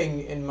I'm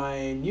hoping in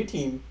my new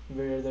team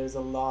where there's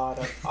a lot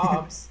of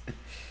ops,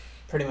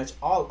 pretty much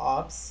all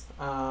ops,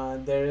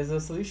 there is a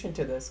solution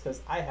to this,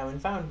 because I haven't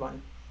found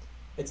one.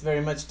 It's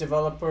very much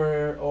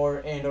developer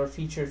or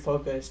feature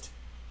focused,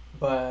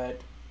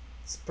 but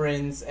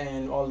sprints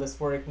and all this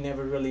work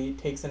never really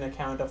takes an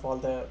account of all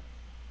the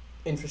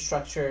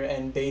infrastructure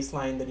and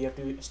baseline that you have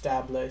to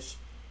establish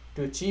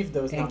to achieve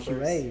those and numbers.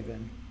 And QA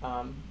even.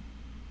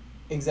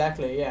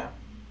 Exactly, yeah.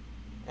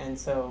 And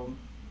so,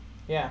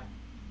 yeah.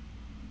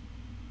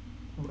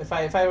 If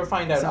I ever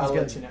find out, Sounds I'll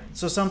good. let you know.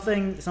 So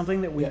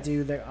something that we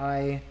do that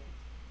I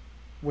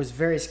was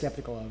very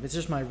skeptical of. It's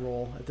just my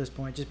role at this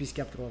point, just be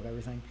skeptical of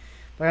everything.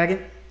 But I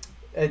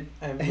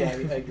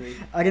agree.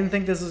 I didn't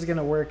think this was going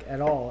to work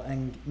at all.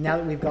 And now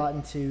that we've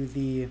gotten to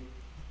the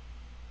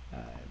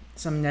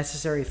some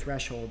necessary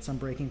threshold, some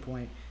breaking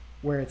point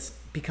where it's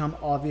become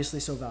obviously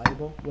so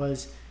valuable,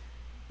 was,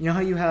 you know how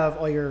you have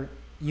all your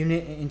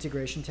unit and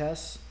integration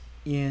tests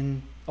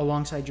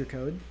alongside your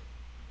code?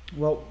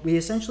 Well, we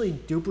essentially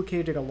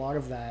duplicated a lot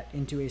of that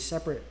into a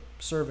separate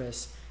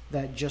service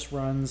that just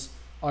runs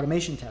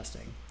automation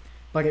testing,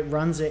 but it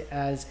runs it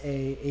as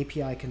a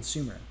API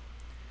consumer.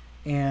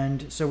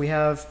 And so we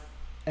have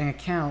an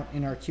account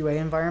in our QA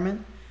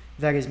environment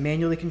that is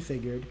manually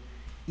configured.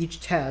 Each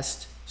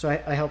test, so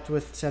I helped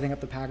with setting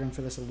up the pattern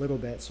for this a little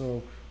bit,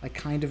 so I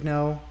kind of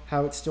know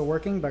how it's still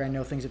working, but I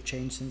know things have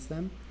changed since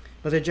then.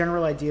 But the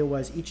general idea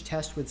was each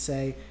test would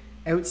say,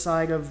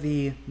 outside of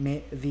the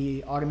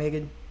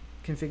automated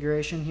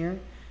configuration here,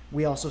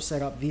 we also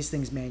set up these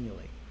things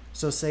manually.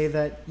 So say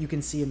that you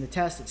can see in the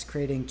test it's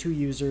creating 2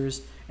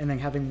 users and then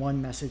having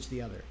one message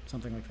the other,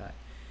 something like that.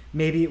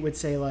 Maybe it would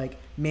say like,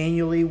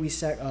 manually we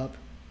set up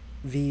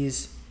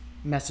these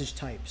message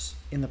types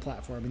in the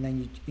platform, and then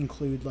you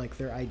include like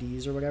their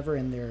IDs or whatever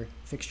in their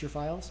fixture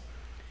files.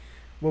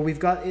 Well, we've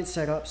got it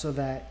set up so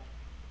that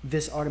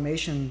this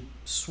automation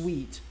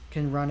suite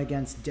can run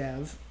against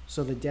dev,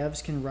 so the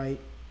devs can write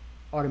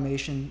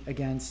automation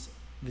against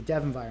the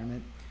dev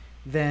environment.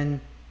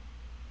 Then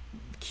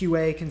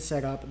QA can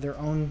set up their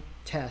own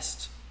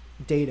test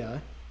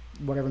data,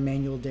 whatever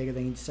manual data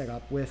they need to set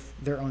up with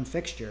their own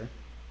fixture.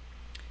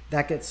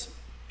 That gets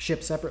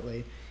shipped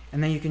separately.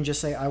 And then you can just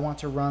say, I want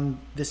to run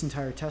this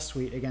entire test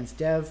suite against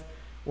dev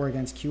or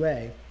against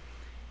QA.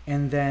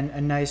 And then a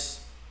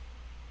nice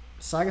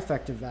side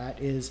effect of that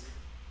is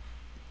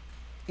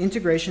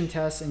integration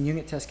tests and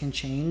unit tests can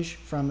change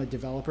from a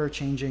developer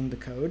changing the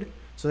code.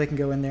 So they can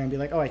go in there and be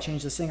like, oh, I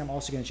changed this thing, I'm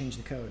also going to change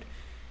the code.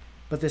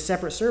 But the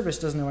separate service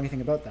doesn't know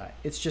anything about that.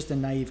 It's just a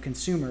naive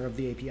consumer of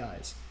the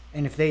APIs.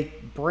 And if they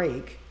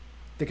break,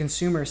 the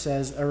consumer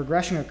says a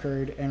regression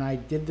occurred and I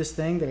did this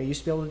thing that I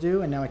used to be able to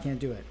do and now I can't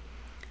do it.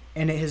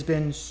 And it has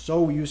been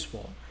so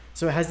useful.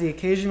 So it has the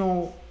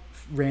occasional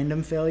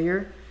random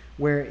failure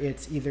where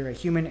it's either a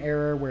human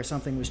error where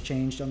something was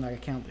changed on that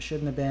account that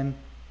shouldn't have been,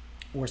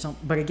 or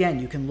something. But again,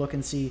 you can look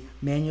and see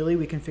manually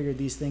we configured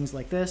these things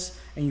like this,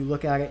 and you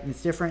look at it and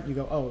it's different. You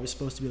go, oh, it was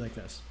supposed to be like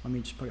this. Let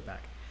me just put it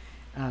back.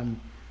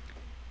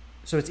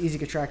 So it's easy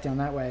to track down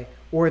that way.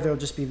 Or there'll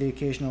just be the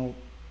occasional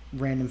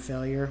random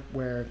failure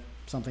where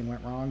something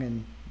went wrong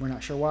and we're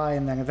not sure why,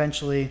 and then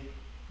eventually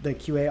the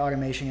QA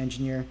automation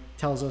engineer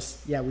tells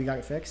us, yeah, we got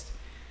it fixed.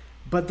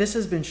 But this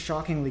has been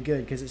shockingly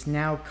good because it's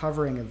now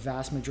covering a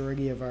vast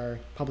majority of our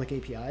public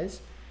APIs,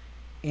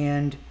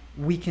 and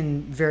we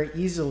can very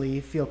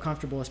easily feel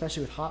comfortable,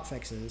 especially with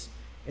hotfixes,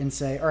 and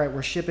say, all right,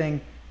 we're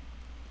shipping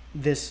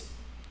this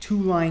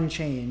 2-line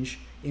change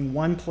in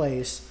one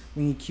place.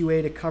 We need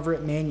QA to cover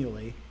it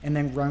manually and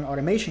then run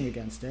automation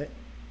against it.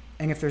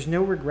 And if there's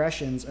no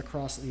regressions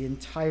across the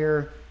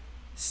entire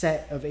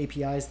set of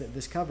APIs that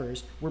this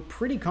covers, we're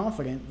pretty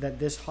confident that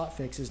this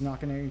hotfix is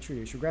not going to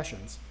introduce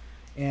regressions.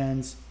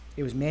 And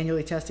it was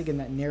manually tested in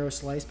that narrow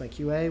slice by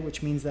QA,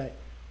 which means that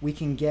we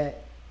can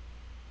get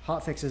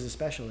hotfixes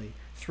especially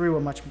through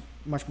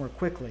much more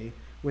quickly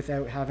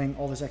without having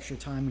all this extra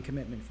time and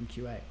commitment from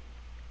QA.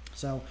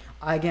 So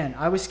I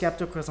was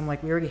skeptical because I'm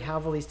like, we already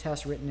have all these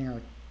tests written in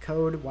our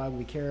code. Why would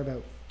we care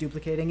about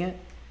duplicating it?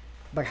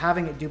 But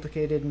having it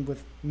duplicated and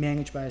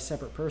managed by a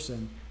separate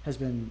person has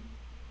been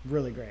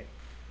really great.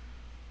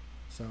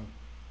 So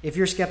if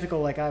you're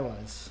skeptical like I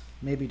was,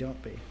 maybe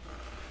don't be.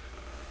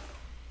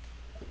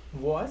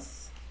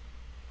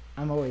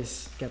 I'm always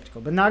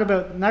skeptical, but not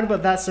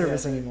about that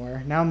service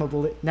anymore. Now I'm a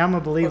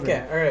believer.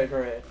 Okay, all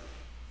right.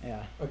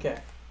 Yeah. Okay,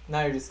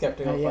 now you're just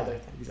skeptical of other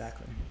things.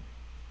 Exactly.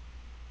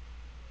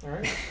 All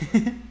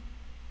right.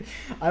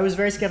 I was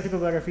very skeptical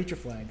about our feature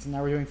flags, and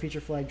now we're doing feature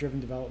flag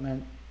driven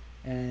development,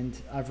 and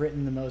I've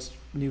written the most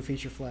new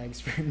feature flags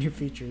for new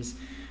features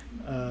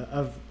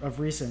of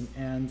recent,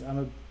 and I'm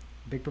a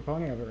big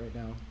proponent of it right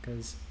now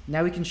because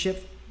now we can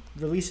ship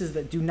releases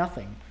that do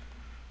nothing,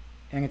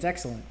 and it's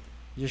excellent.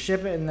 You just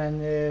ship it, and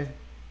then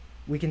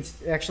we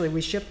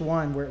shipped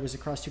one where it was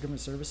across 2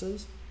 different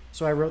services.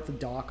 So I wrote the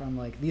doc on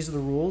like, these are the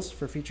rules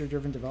for feature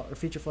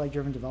flag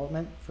driven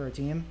development for our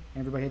team. And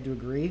everybody had to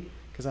agree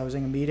because I was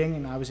in a meeting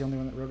and I was the only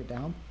one that wrote it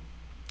down.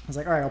 I was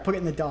like, all right, I'll put it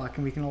in the doc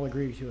and we can all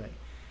agree to it.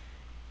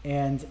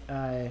 And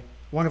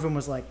one of them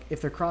was like, if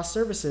they're cross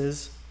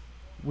services,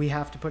 we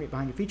have to put it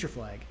behind a feature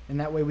flag. And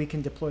that way we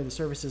can deploy the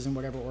services in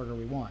whatever order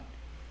we want.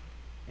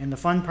 And the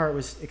fun part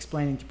was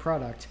explaining to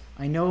product,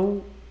 I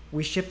know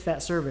we shipped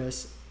that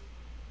service,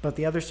 but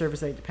the other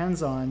service that it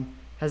depends on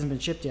hasn't been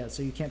shipped yet,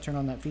 so you can't turn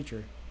on that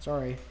feature.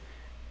 Sorry.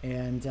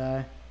 And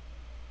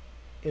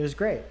it was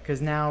great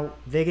because now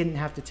they didn't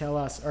have to tell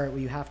us, all right, well,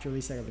 you have to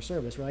release that other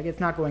service. We're like,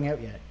 it's not going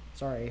out yet.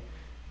 Sorry.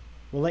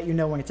 We'll let you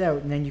know when it's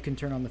out, and then you can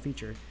turn on the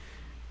feature.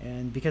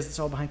 And because it's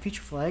all behind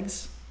feature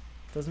flags,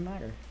 it doesn't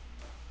matter.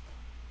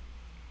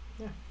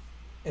 Yeah.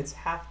 It's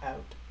half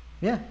out.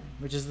 Yeah,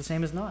 which is the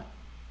same as not.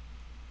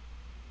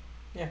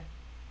 Yeah.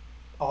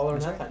 All or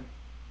That's nothing. Right.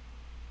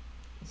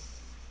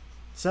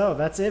 So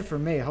that's it for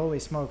me. Holy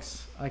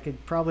smokes. I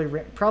could probably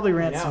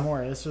rant some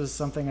more. This was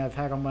something I've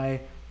had on my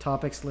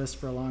topics list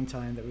for a long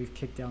time that we've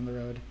kicked down the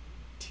road.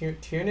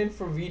 Tune in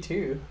for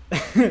V2.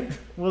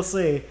 We'll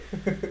see.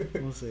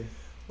 We'll see.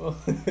 Well,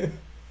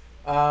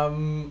 all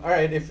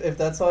right. If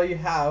that's all you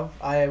have,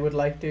 I would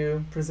like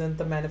to present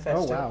the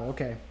manifesto. Oh, wow.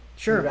 Okay.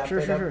 Sure.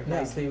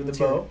 Nicely with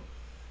the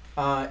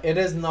bow. It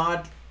is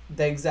not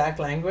the exact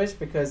language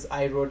because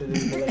I wrote it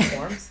in bullet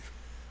forms.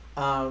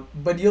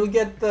 But you'll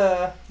get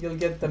the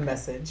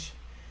message.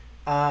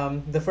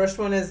 The first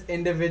one is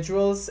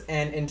individuals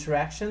and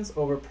interactions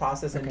over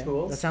process and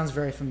tools. That sounds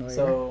very familiar.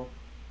 So,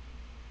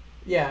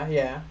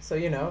 yeah.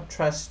 So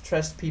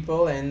trust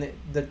people and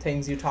the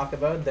things you talk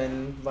about.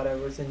 Then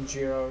whatever's in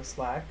Jira or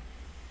Slack.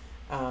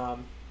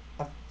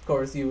 Of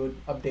course, you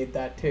would update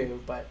that too.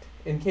 But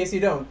in case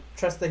you don't,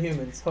 trust the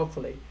humans.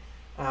 Hopefully,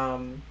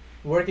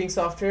 working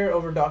software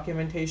over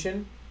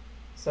documentation.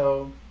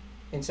 So,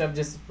 instead of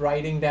just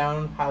writing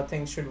down how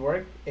things should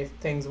work, if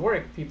things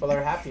work, people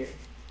are happier.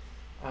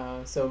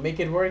 So make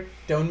it work.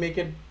 Don't make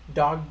it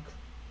dog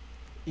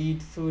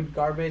eat food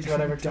garbage,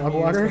 whatever term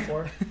you used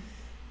before.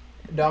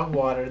 Dog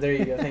water. There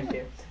you go. Thank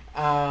you.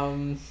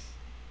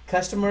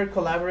 Customer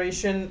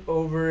collaboration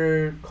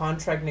over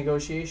contract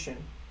negotiation.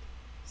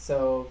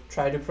 So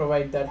try to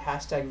provide that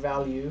hashtag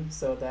value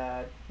so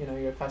that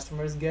your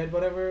customers get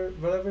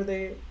whatever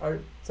they are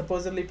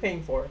supposedly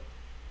paying for.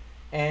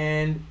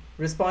 And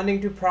responding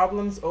to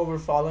problems over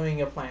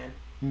following a plan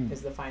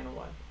is the final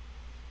one.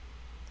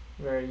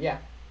 Where,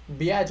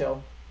 be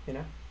agile,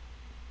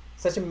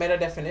 Such a meta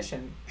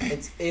definition.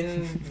 It's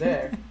in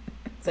there.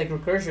 It's like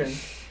recursion,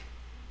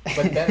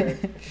 but better.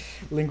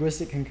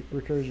 Linguistic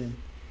recursion.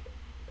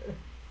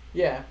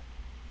 Yeah.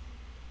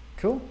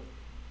 Cool.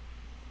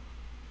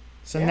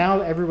 So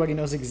now everybody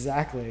knows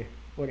exactly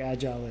what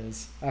agile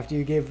is after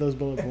you gave those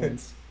bullet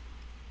points.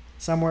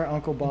 Somewhere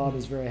Uncle Bob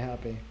is very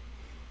happy.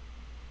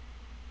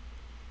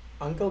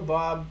 Uncle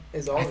Bob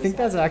is I always think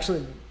that's happy.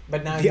 actually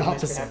But now the he's much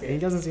opposite. happier. He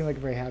doesn't seem like a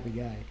very happy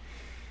guy.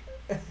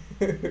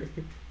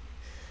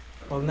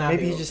 Well, now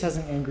Maybe he will just be. has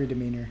an angry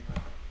demeanor.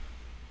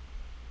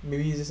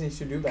 Maybe he just needs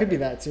to do better. Could be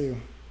that too.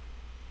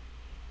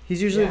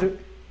 He's usually Yeah.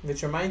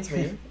 Which reminds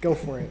me, go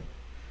for it.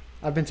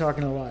 I've been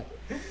talking a lot.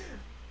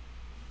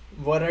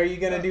 what are you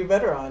gonna do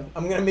better on?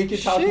 I'm gonna make you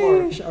talk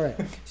more. Sheesh. All right.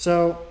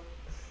 So,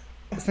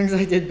 things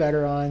I did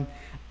better on.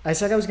 I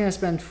said I was going to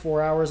spend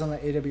 4 hours on the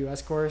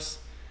AWS course.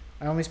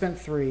 I only spent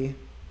 3.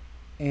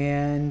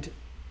 And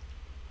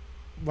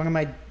one of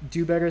my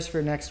do-betters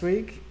for next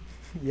week,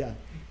 yeah,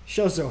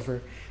 show's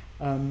over.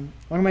 One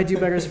of my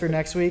do-betters for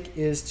next week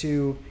is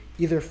to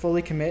either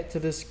fully commit to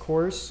this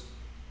course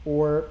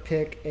or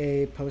pick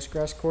a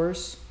Postgres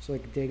course, so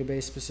like a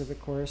database-specific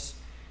course,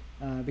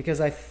 because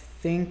I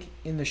think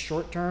in the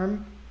short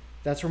term,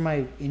 that's where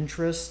my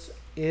interest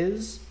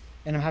is,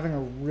 and I'm having a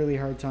really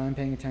hard time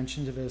paying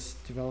attention to this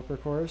developer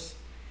course.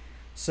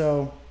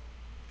 So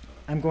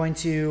I'm going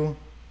to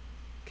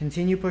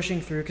continue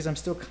pushing through because I'm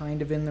still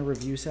kind of in the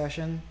review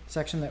section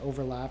that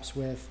overlaps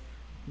with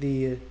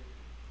the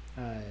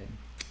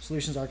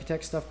solutions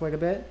architect stuff quite a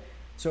bit.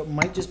 So it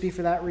might just be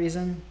for that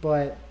reason,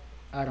 but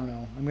I don't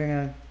know. I'm going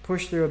to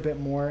push through a bit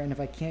more, and if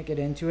I can't get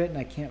into it and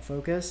I can't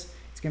focus,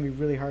 it's going to be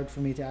really hard for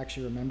me to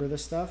actually remember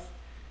this stuff.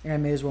 And I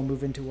may as well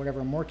move into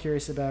whatever I'm more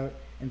curious about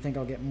and think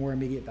I'll get more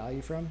immediate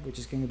value from, which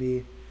is going to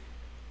be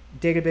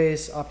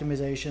database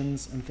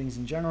optimizations and things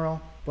in general.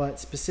 But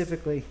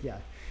specifically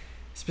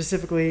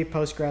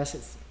Postgres,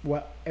 it's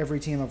what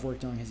every team I've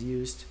worked on has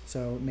used,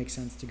 so it makes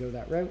sense to go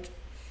that route.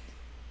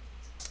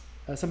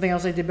 Something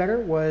else I did better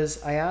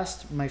was I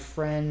asked my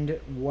friend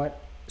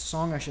what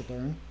song I should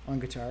learn on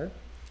guitar,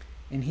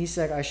 and he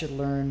said I should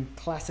learn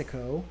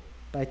Classico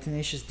by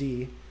Tenacious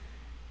D,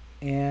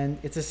 and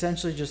it's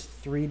essentially just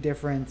 3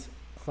 different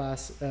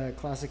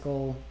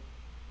classical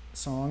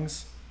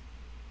songs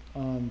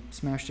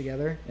smashed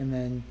together, and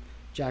then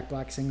Jack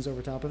Black sings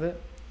over top of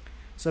it.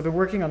 So I've been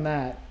working on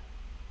that,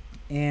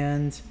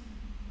 and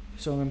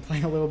so I've been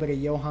playing a little bit of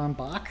Johann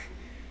Bach,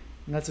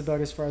 and that's about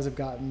as far as I've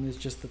gotten, is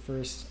just the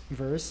first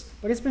verse.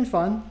 But it's been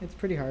fun. It's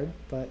pretty hard,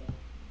 but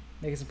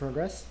making some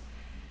progress.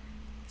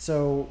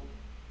 So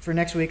for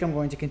next week, I'm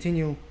going to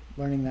continue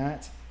learning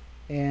that.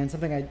 And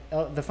something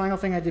the final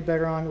thing I did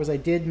better on was I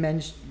did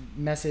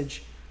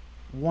message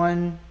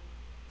one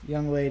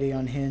young lady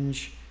on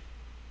Hinge,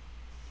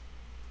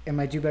 and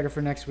my do better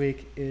for next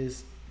week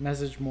is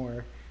message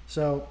more.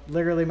 So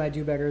literally my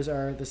do betters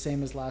are the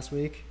same as last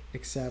week,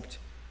 except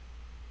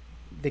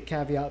the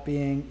caveat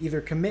being either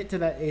commit to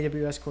that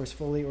AWS course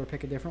fully or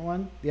pick a different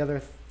one. The other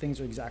things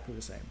are exactly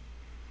the same.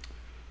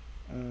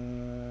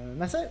 And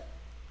that's it.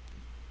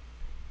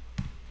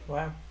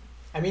 Wow.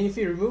 I mean, if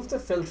you remove the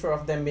filter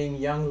of them being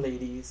young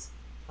ladies,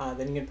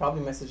 then you can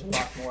probably message a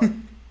lot more.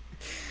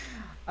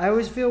 I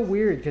always feel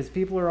weird because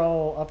people are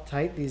all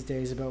uptight these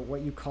days about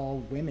what you call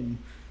women.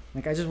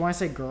 Like, I just want to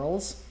say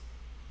girls,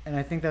 and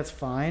I think that's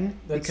fine.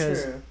 That's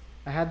because true.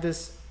 I had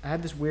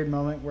this weird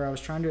moment where I was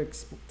trying to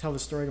tell the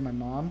story to my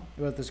mom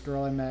about this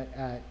girl I met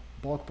at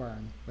Bulk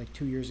Barn like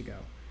 2 years ago.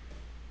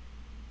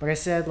 But I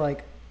said,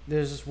 like,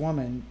 there's this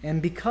woman,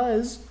 and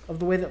because of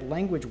the way that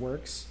language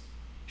works,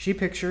 she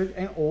pictured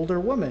an older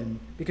woman.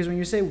 Because when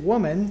you say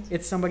woman,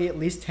 it's somebody at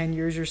least 10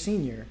 years your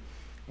senior.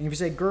 And if you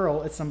say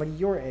girl, it's somebody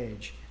your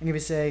age. And if you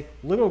say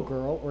little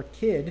girl or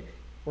kid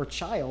or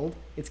child,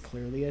 it's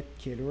clearly a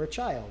kid or a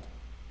child.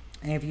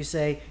 And if you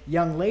say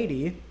young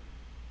lady,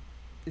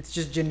 it's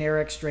just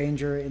generic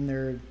stranger in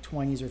their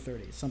 20s or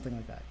 30s, something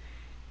like that.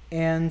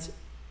 And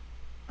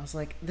I was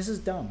like, this is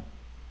dumb.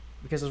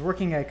 Because I was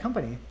working at a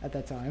company at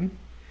that time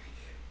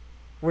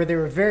where they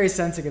were very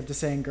sensitive to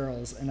saying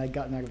girls, and I'd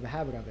gotten out of the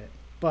habit of it.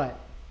 But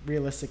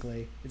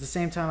realistically, at the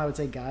same time I would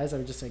say guys, I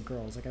would just say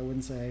girls. Like, I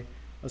wouldn't say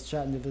I was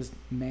chatting to this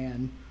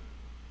man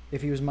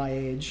if he was my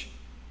age.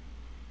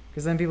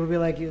 Because then people would be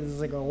like, he was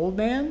like an old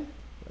man?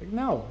 Like,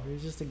 no, he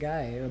was just a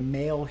guy, a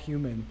male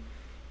human.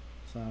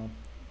 So,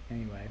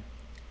 anyway.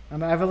 I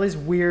have all these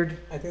weird,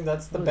 I think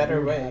that's the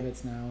better way.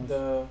 habits now.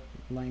 The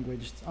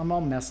Language. I'm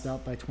all messed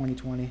up by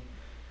 2020.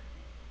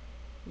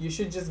 You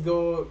should just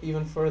go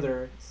even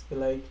further. Just be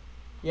like,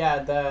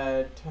 yeah,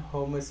 that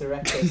Homus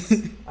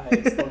erectus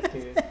I spoke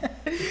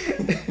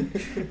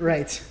to.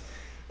 Right.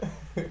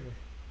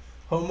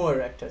 Homo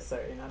erectus,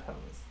 sorry, not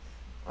Homus.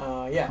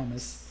 Yeah.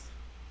 Hummus.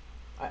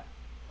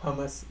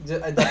 Hummus.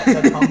 That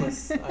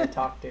hummus I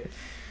talked to.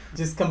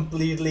 Just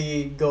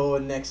completely go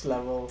next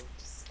level.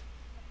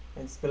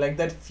 And just be like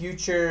that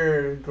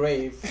future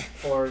grave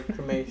or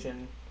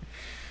cremation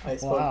I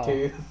spoke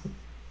to.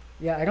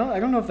 Yeah, I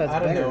don't know if that's I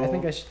don't better. I know.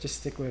 think I should just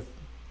stick with.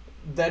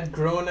 That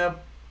grown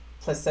up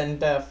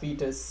placenta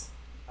fetus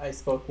I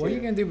spoke to. What are you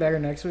gonna do better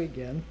next week,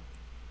 again?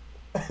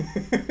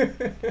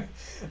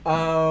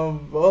 Well,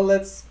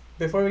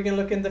 before we can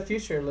look in the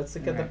future, let's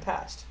look at the Alright.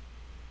 past.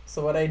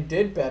 So what I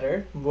did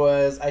better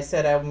was I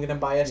said I'm gonna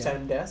buy a Yeah.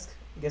 stand desk.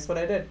 Guess what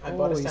I did? I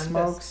bought a Holy stand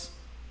smokes! desk.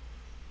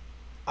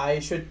 I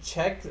should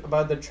check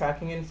about the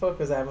tracking info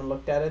because I haven't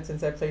looked at it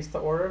since I placed the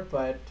order,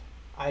 but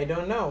I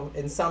don't know.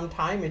 In some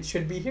time, it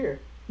should be here.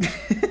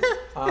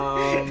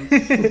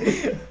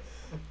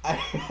 I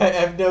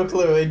have no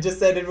clue. It just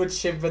said it would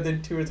ship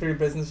within 2 or 3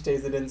 business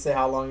days. It didn't say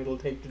how long it'll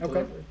take to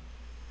deliver.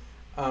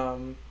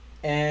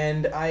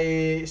 And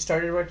I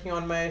started working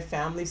on my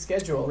family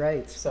schedule.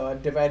 Right. So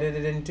I've divided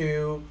it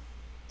into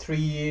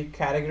 3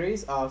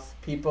 categories of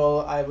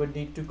people I would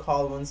need to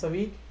call once a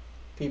week,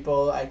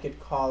 people I could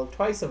call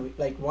twice a week,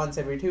 like once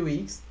every 2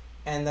 weeks,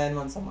 and then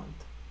once a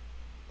month.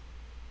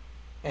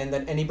 And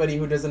then anybody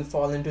who doesn't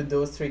fall into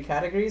those 3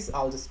 categories,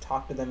 I'll just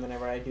talk to them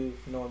whenever I do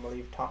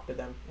normally talk to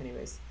them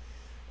anyways.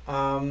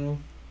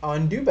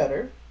 On Do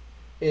Better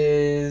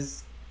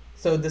is,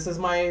 so this is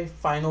my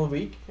final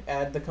week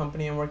at the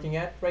company I'm working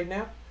at right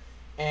now,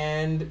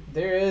 and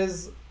there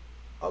is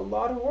a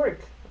lot of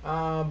work.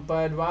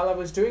 But while I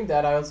was doing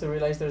that, I also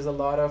realized there's a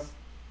lot of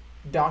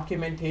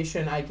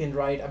documentation I can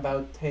write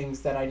about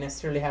things that I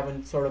necessarily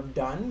haven't sort of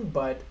done,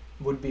 but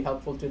would be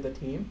helpful to the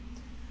team.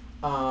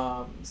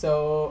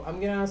 So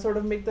I'm gonna sort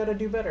of make that a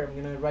Do Better. I'm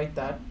gonna write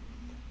that,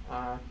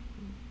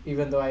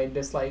 even though I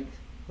dislike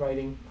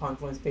writing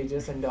Confluence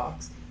pages and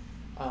docs.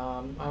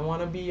 I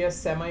want to be a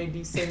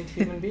semi-decent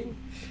human being.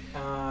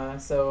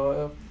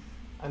 So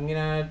I'm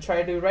gonna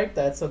try to write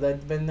that so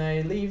that when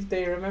I leave,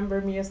 they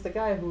remember me as the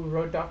guy who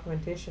wrote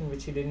documentation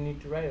which you didn't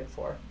need to write it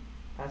for.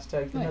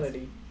 Hashtag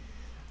humility.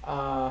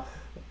 Nice.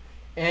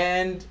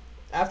 And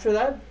after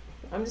that,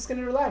 I'm just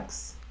gonna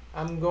relax.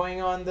 I'm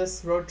going on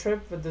this road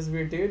trip with this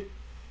weird dude,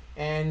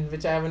 and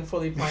which I haven't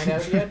fully planned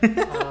out yet.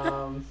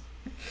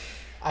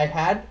 I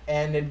had,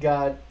 and it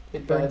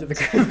burned to the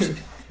ground.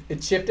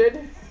 It shifted.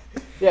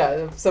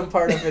 Yeah, some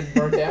part of it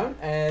burnt down,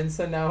 and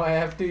so now I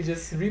have to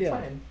just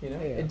replan.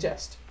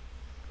 Adjust.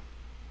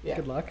 Yeah.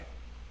 Good luck.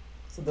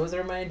 So those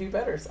are my Do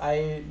Betters.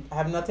 I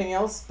have nothing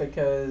else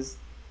because,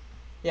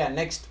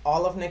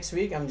 all of next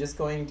week I'm just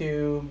going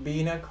to be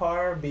in a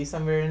car, be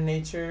somewhere in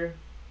nature,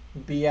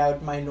 be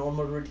out my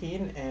normal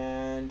routine,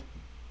 and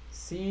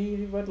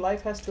see what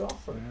life has to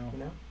offer.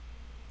 Wow.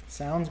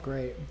 Sounds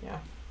great. Yeah.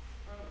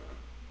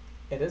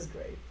 It is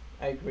great.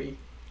 I agree.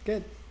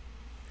 Good.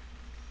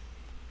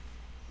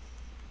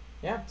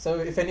 Yeah. So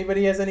if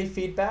anybody has any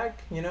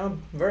feedback,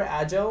 we're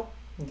agile.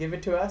 Give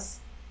it to us.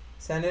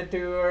 Send it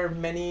to our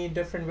many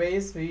different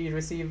ways we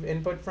receive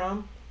input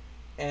from,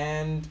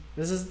 and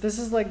this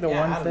is like the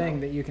one thing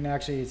that you can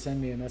actually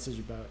send me a message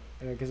about,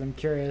 because I'm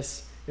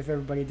curious if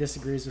everybody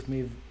disagrees with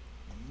me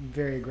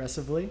very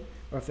aggressively,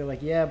 or if they're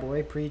like, yeah,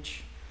 boy,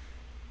 preach.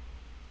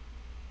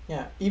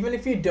 Yeah, even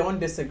if you don't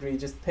disagree,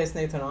 just piss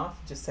Nathan off.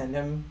 Just send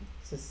him.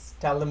 Just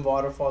tell him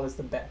Waterfall is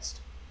the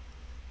best,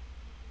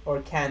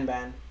 or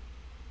Kanban.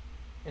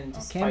 And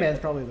just Kanban's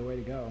probably the way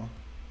to go.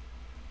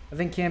 I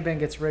think Kanban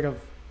gets rid of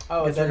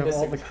all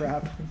the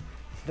crap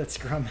that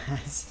Scrum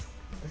has.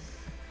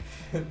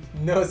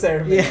 No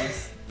ceremonies.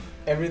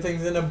 Yeah.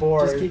 Everything's in a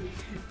board.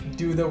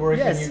 Do the work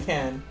when you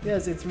can.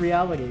 Yes, it's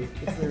reality.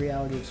 It's the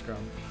reality of Scrum.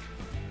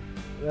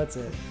 That's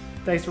it.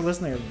 Thanks for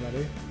listening,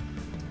 everybody.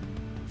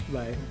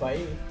 Bye.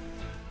 Bye.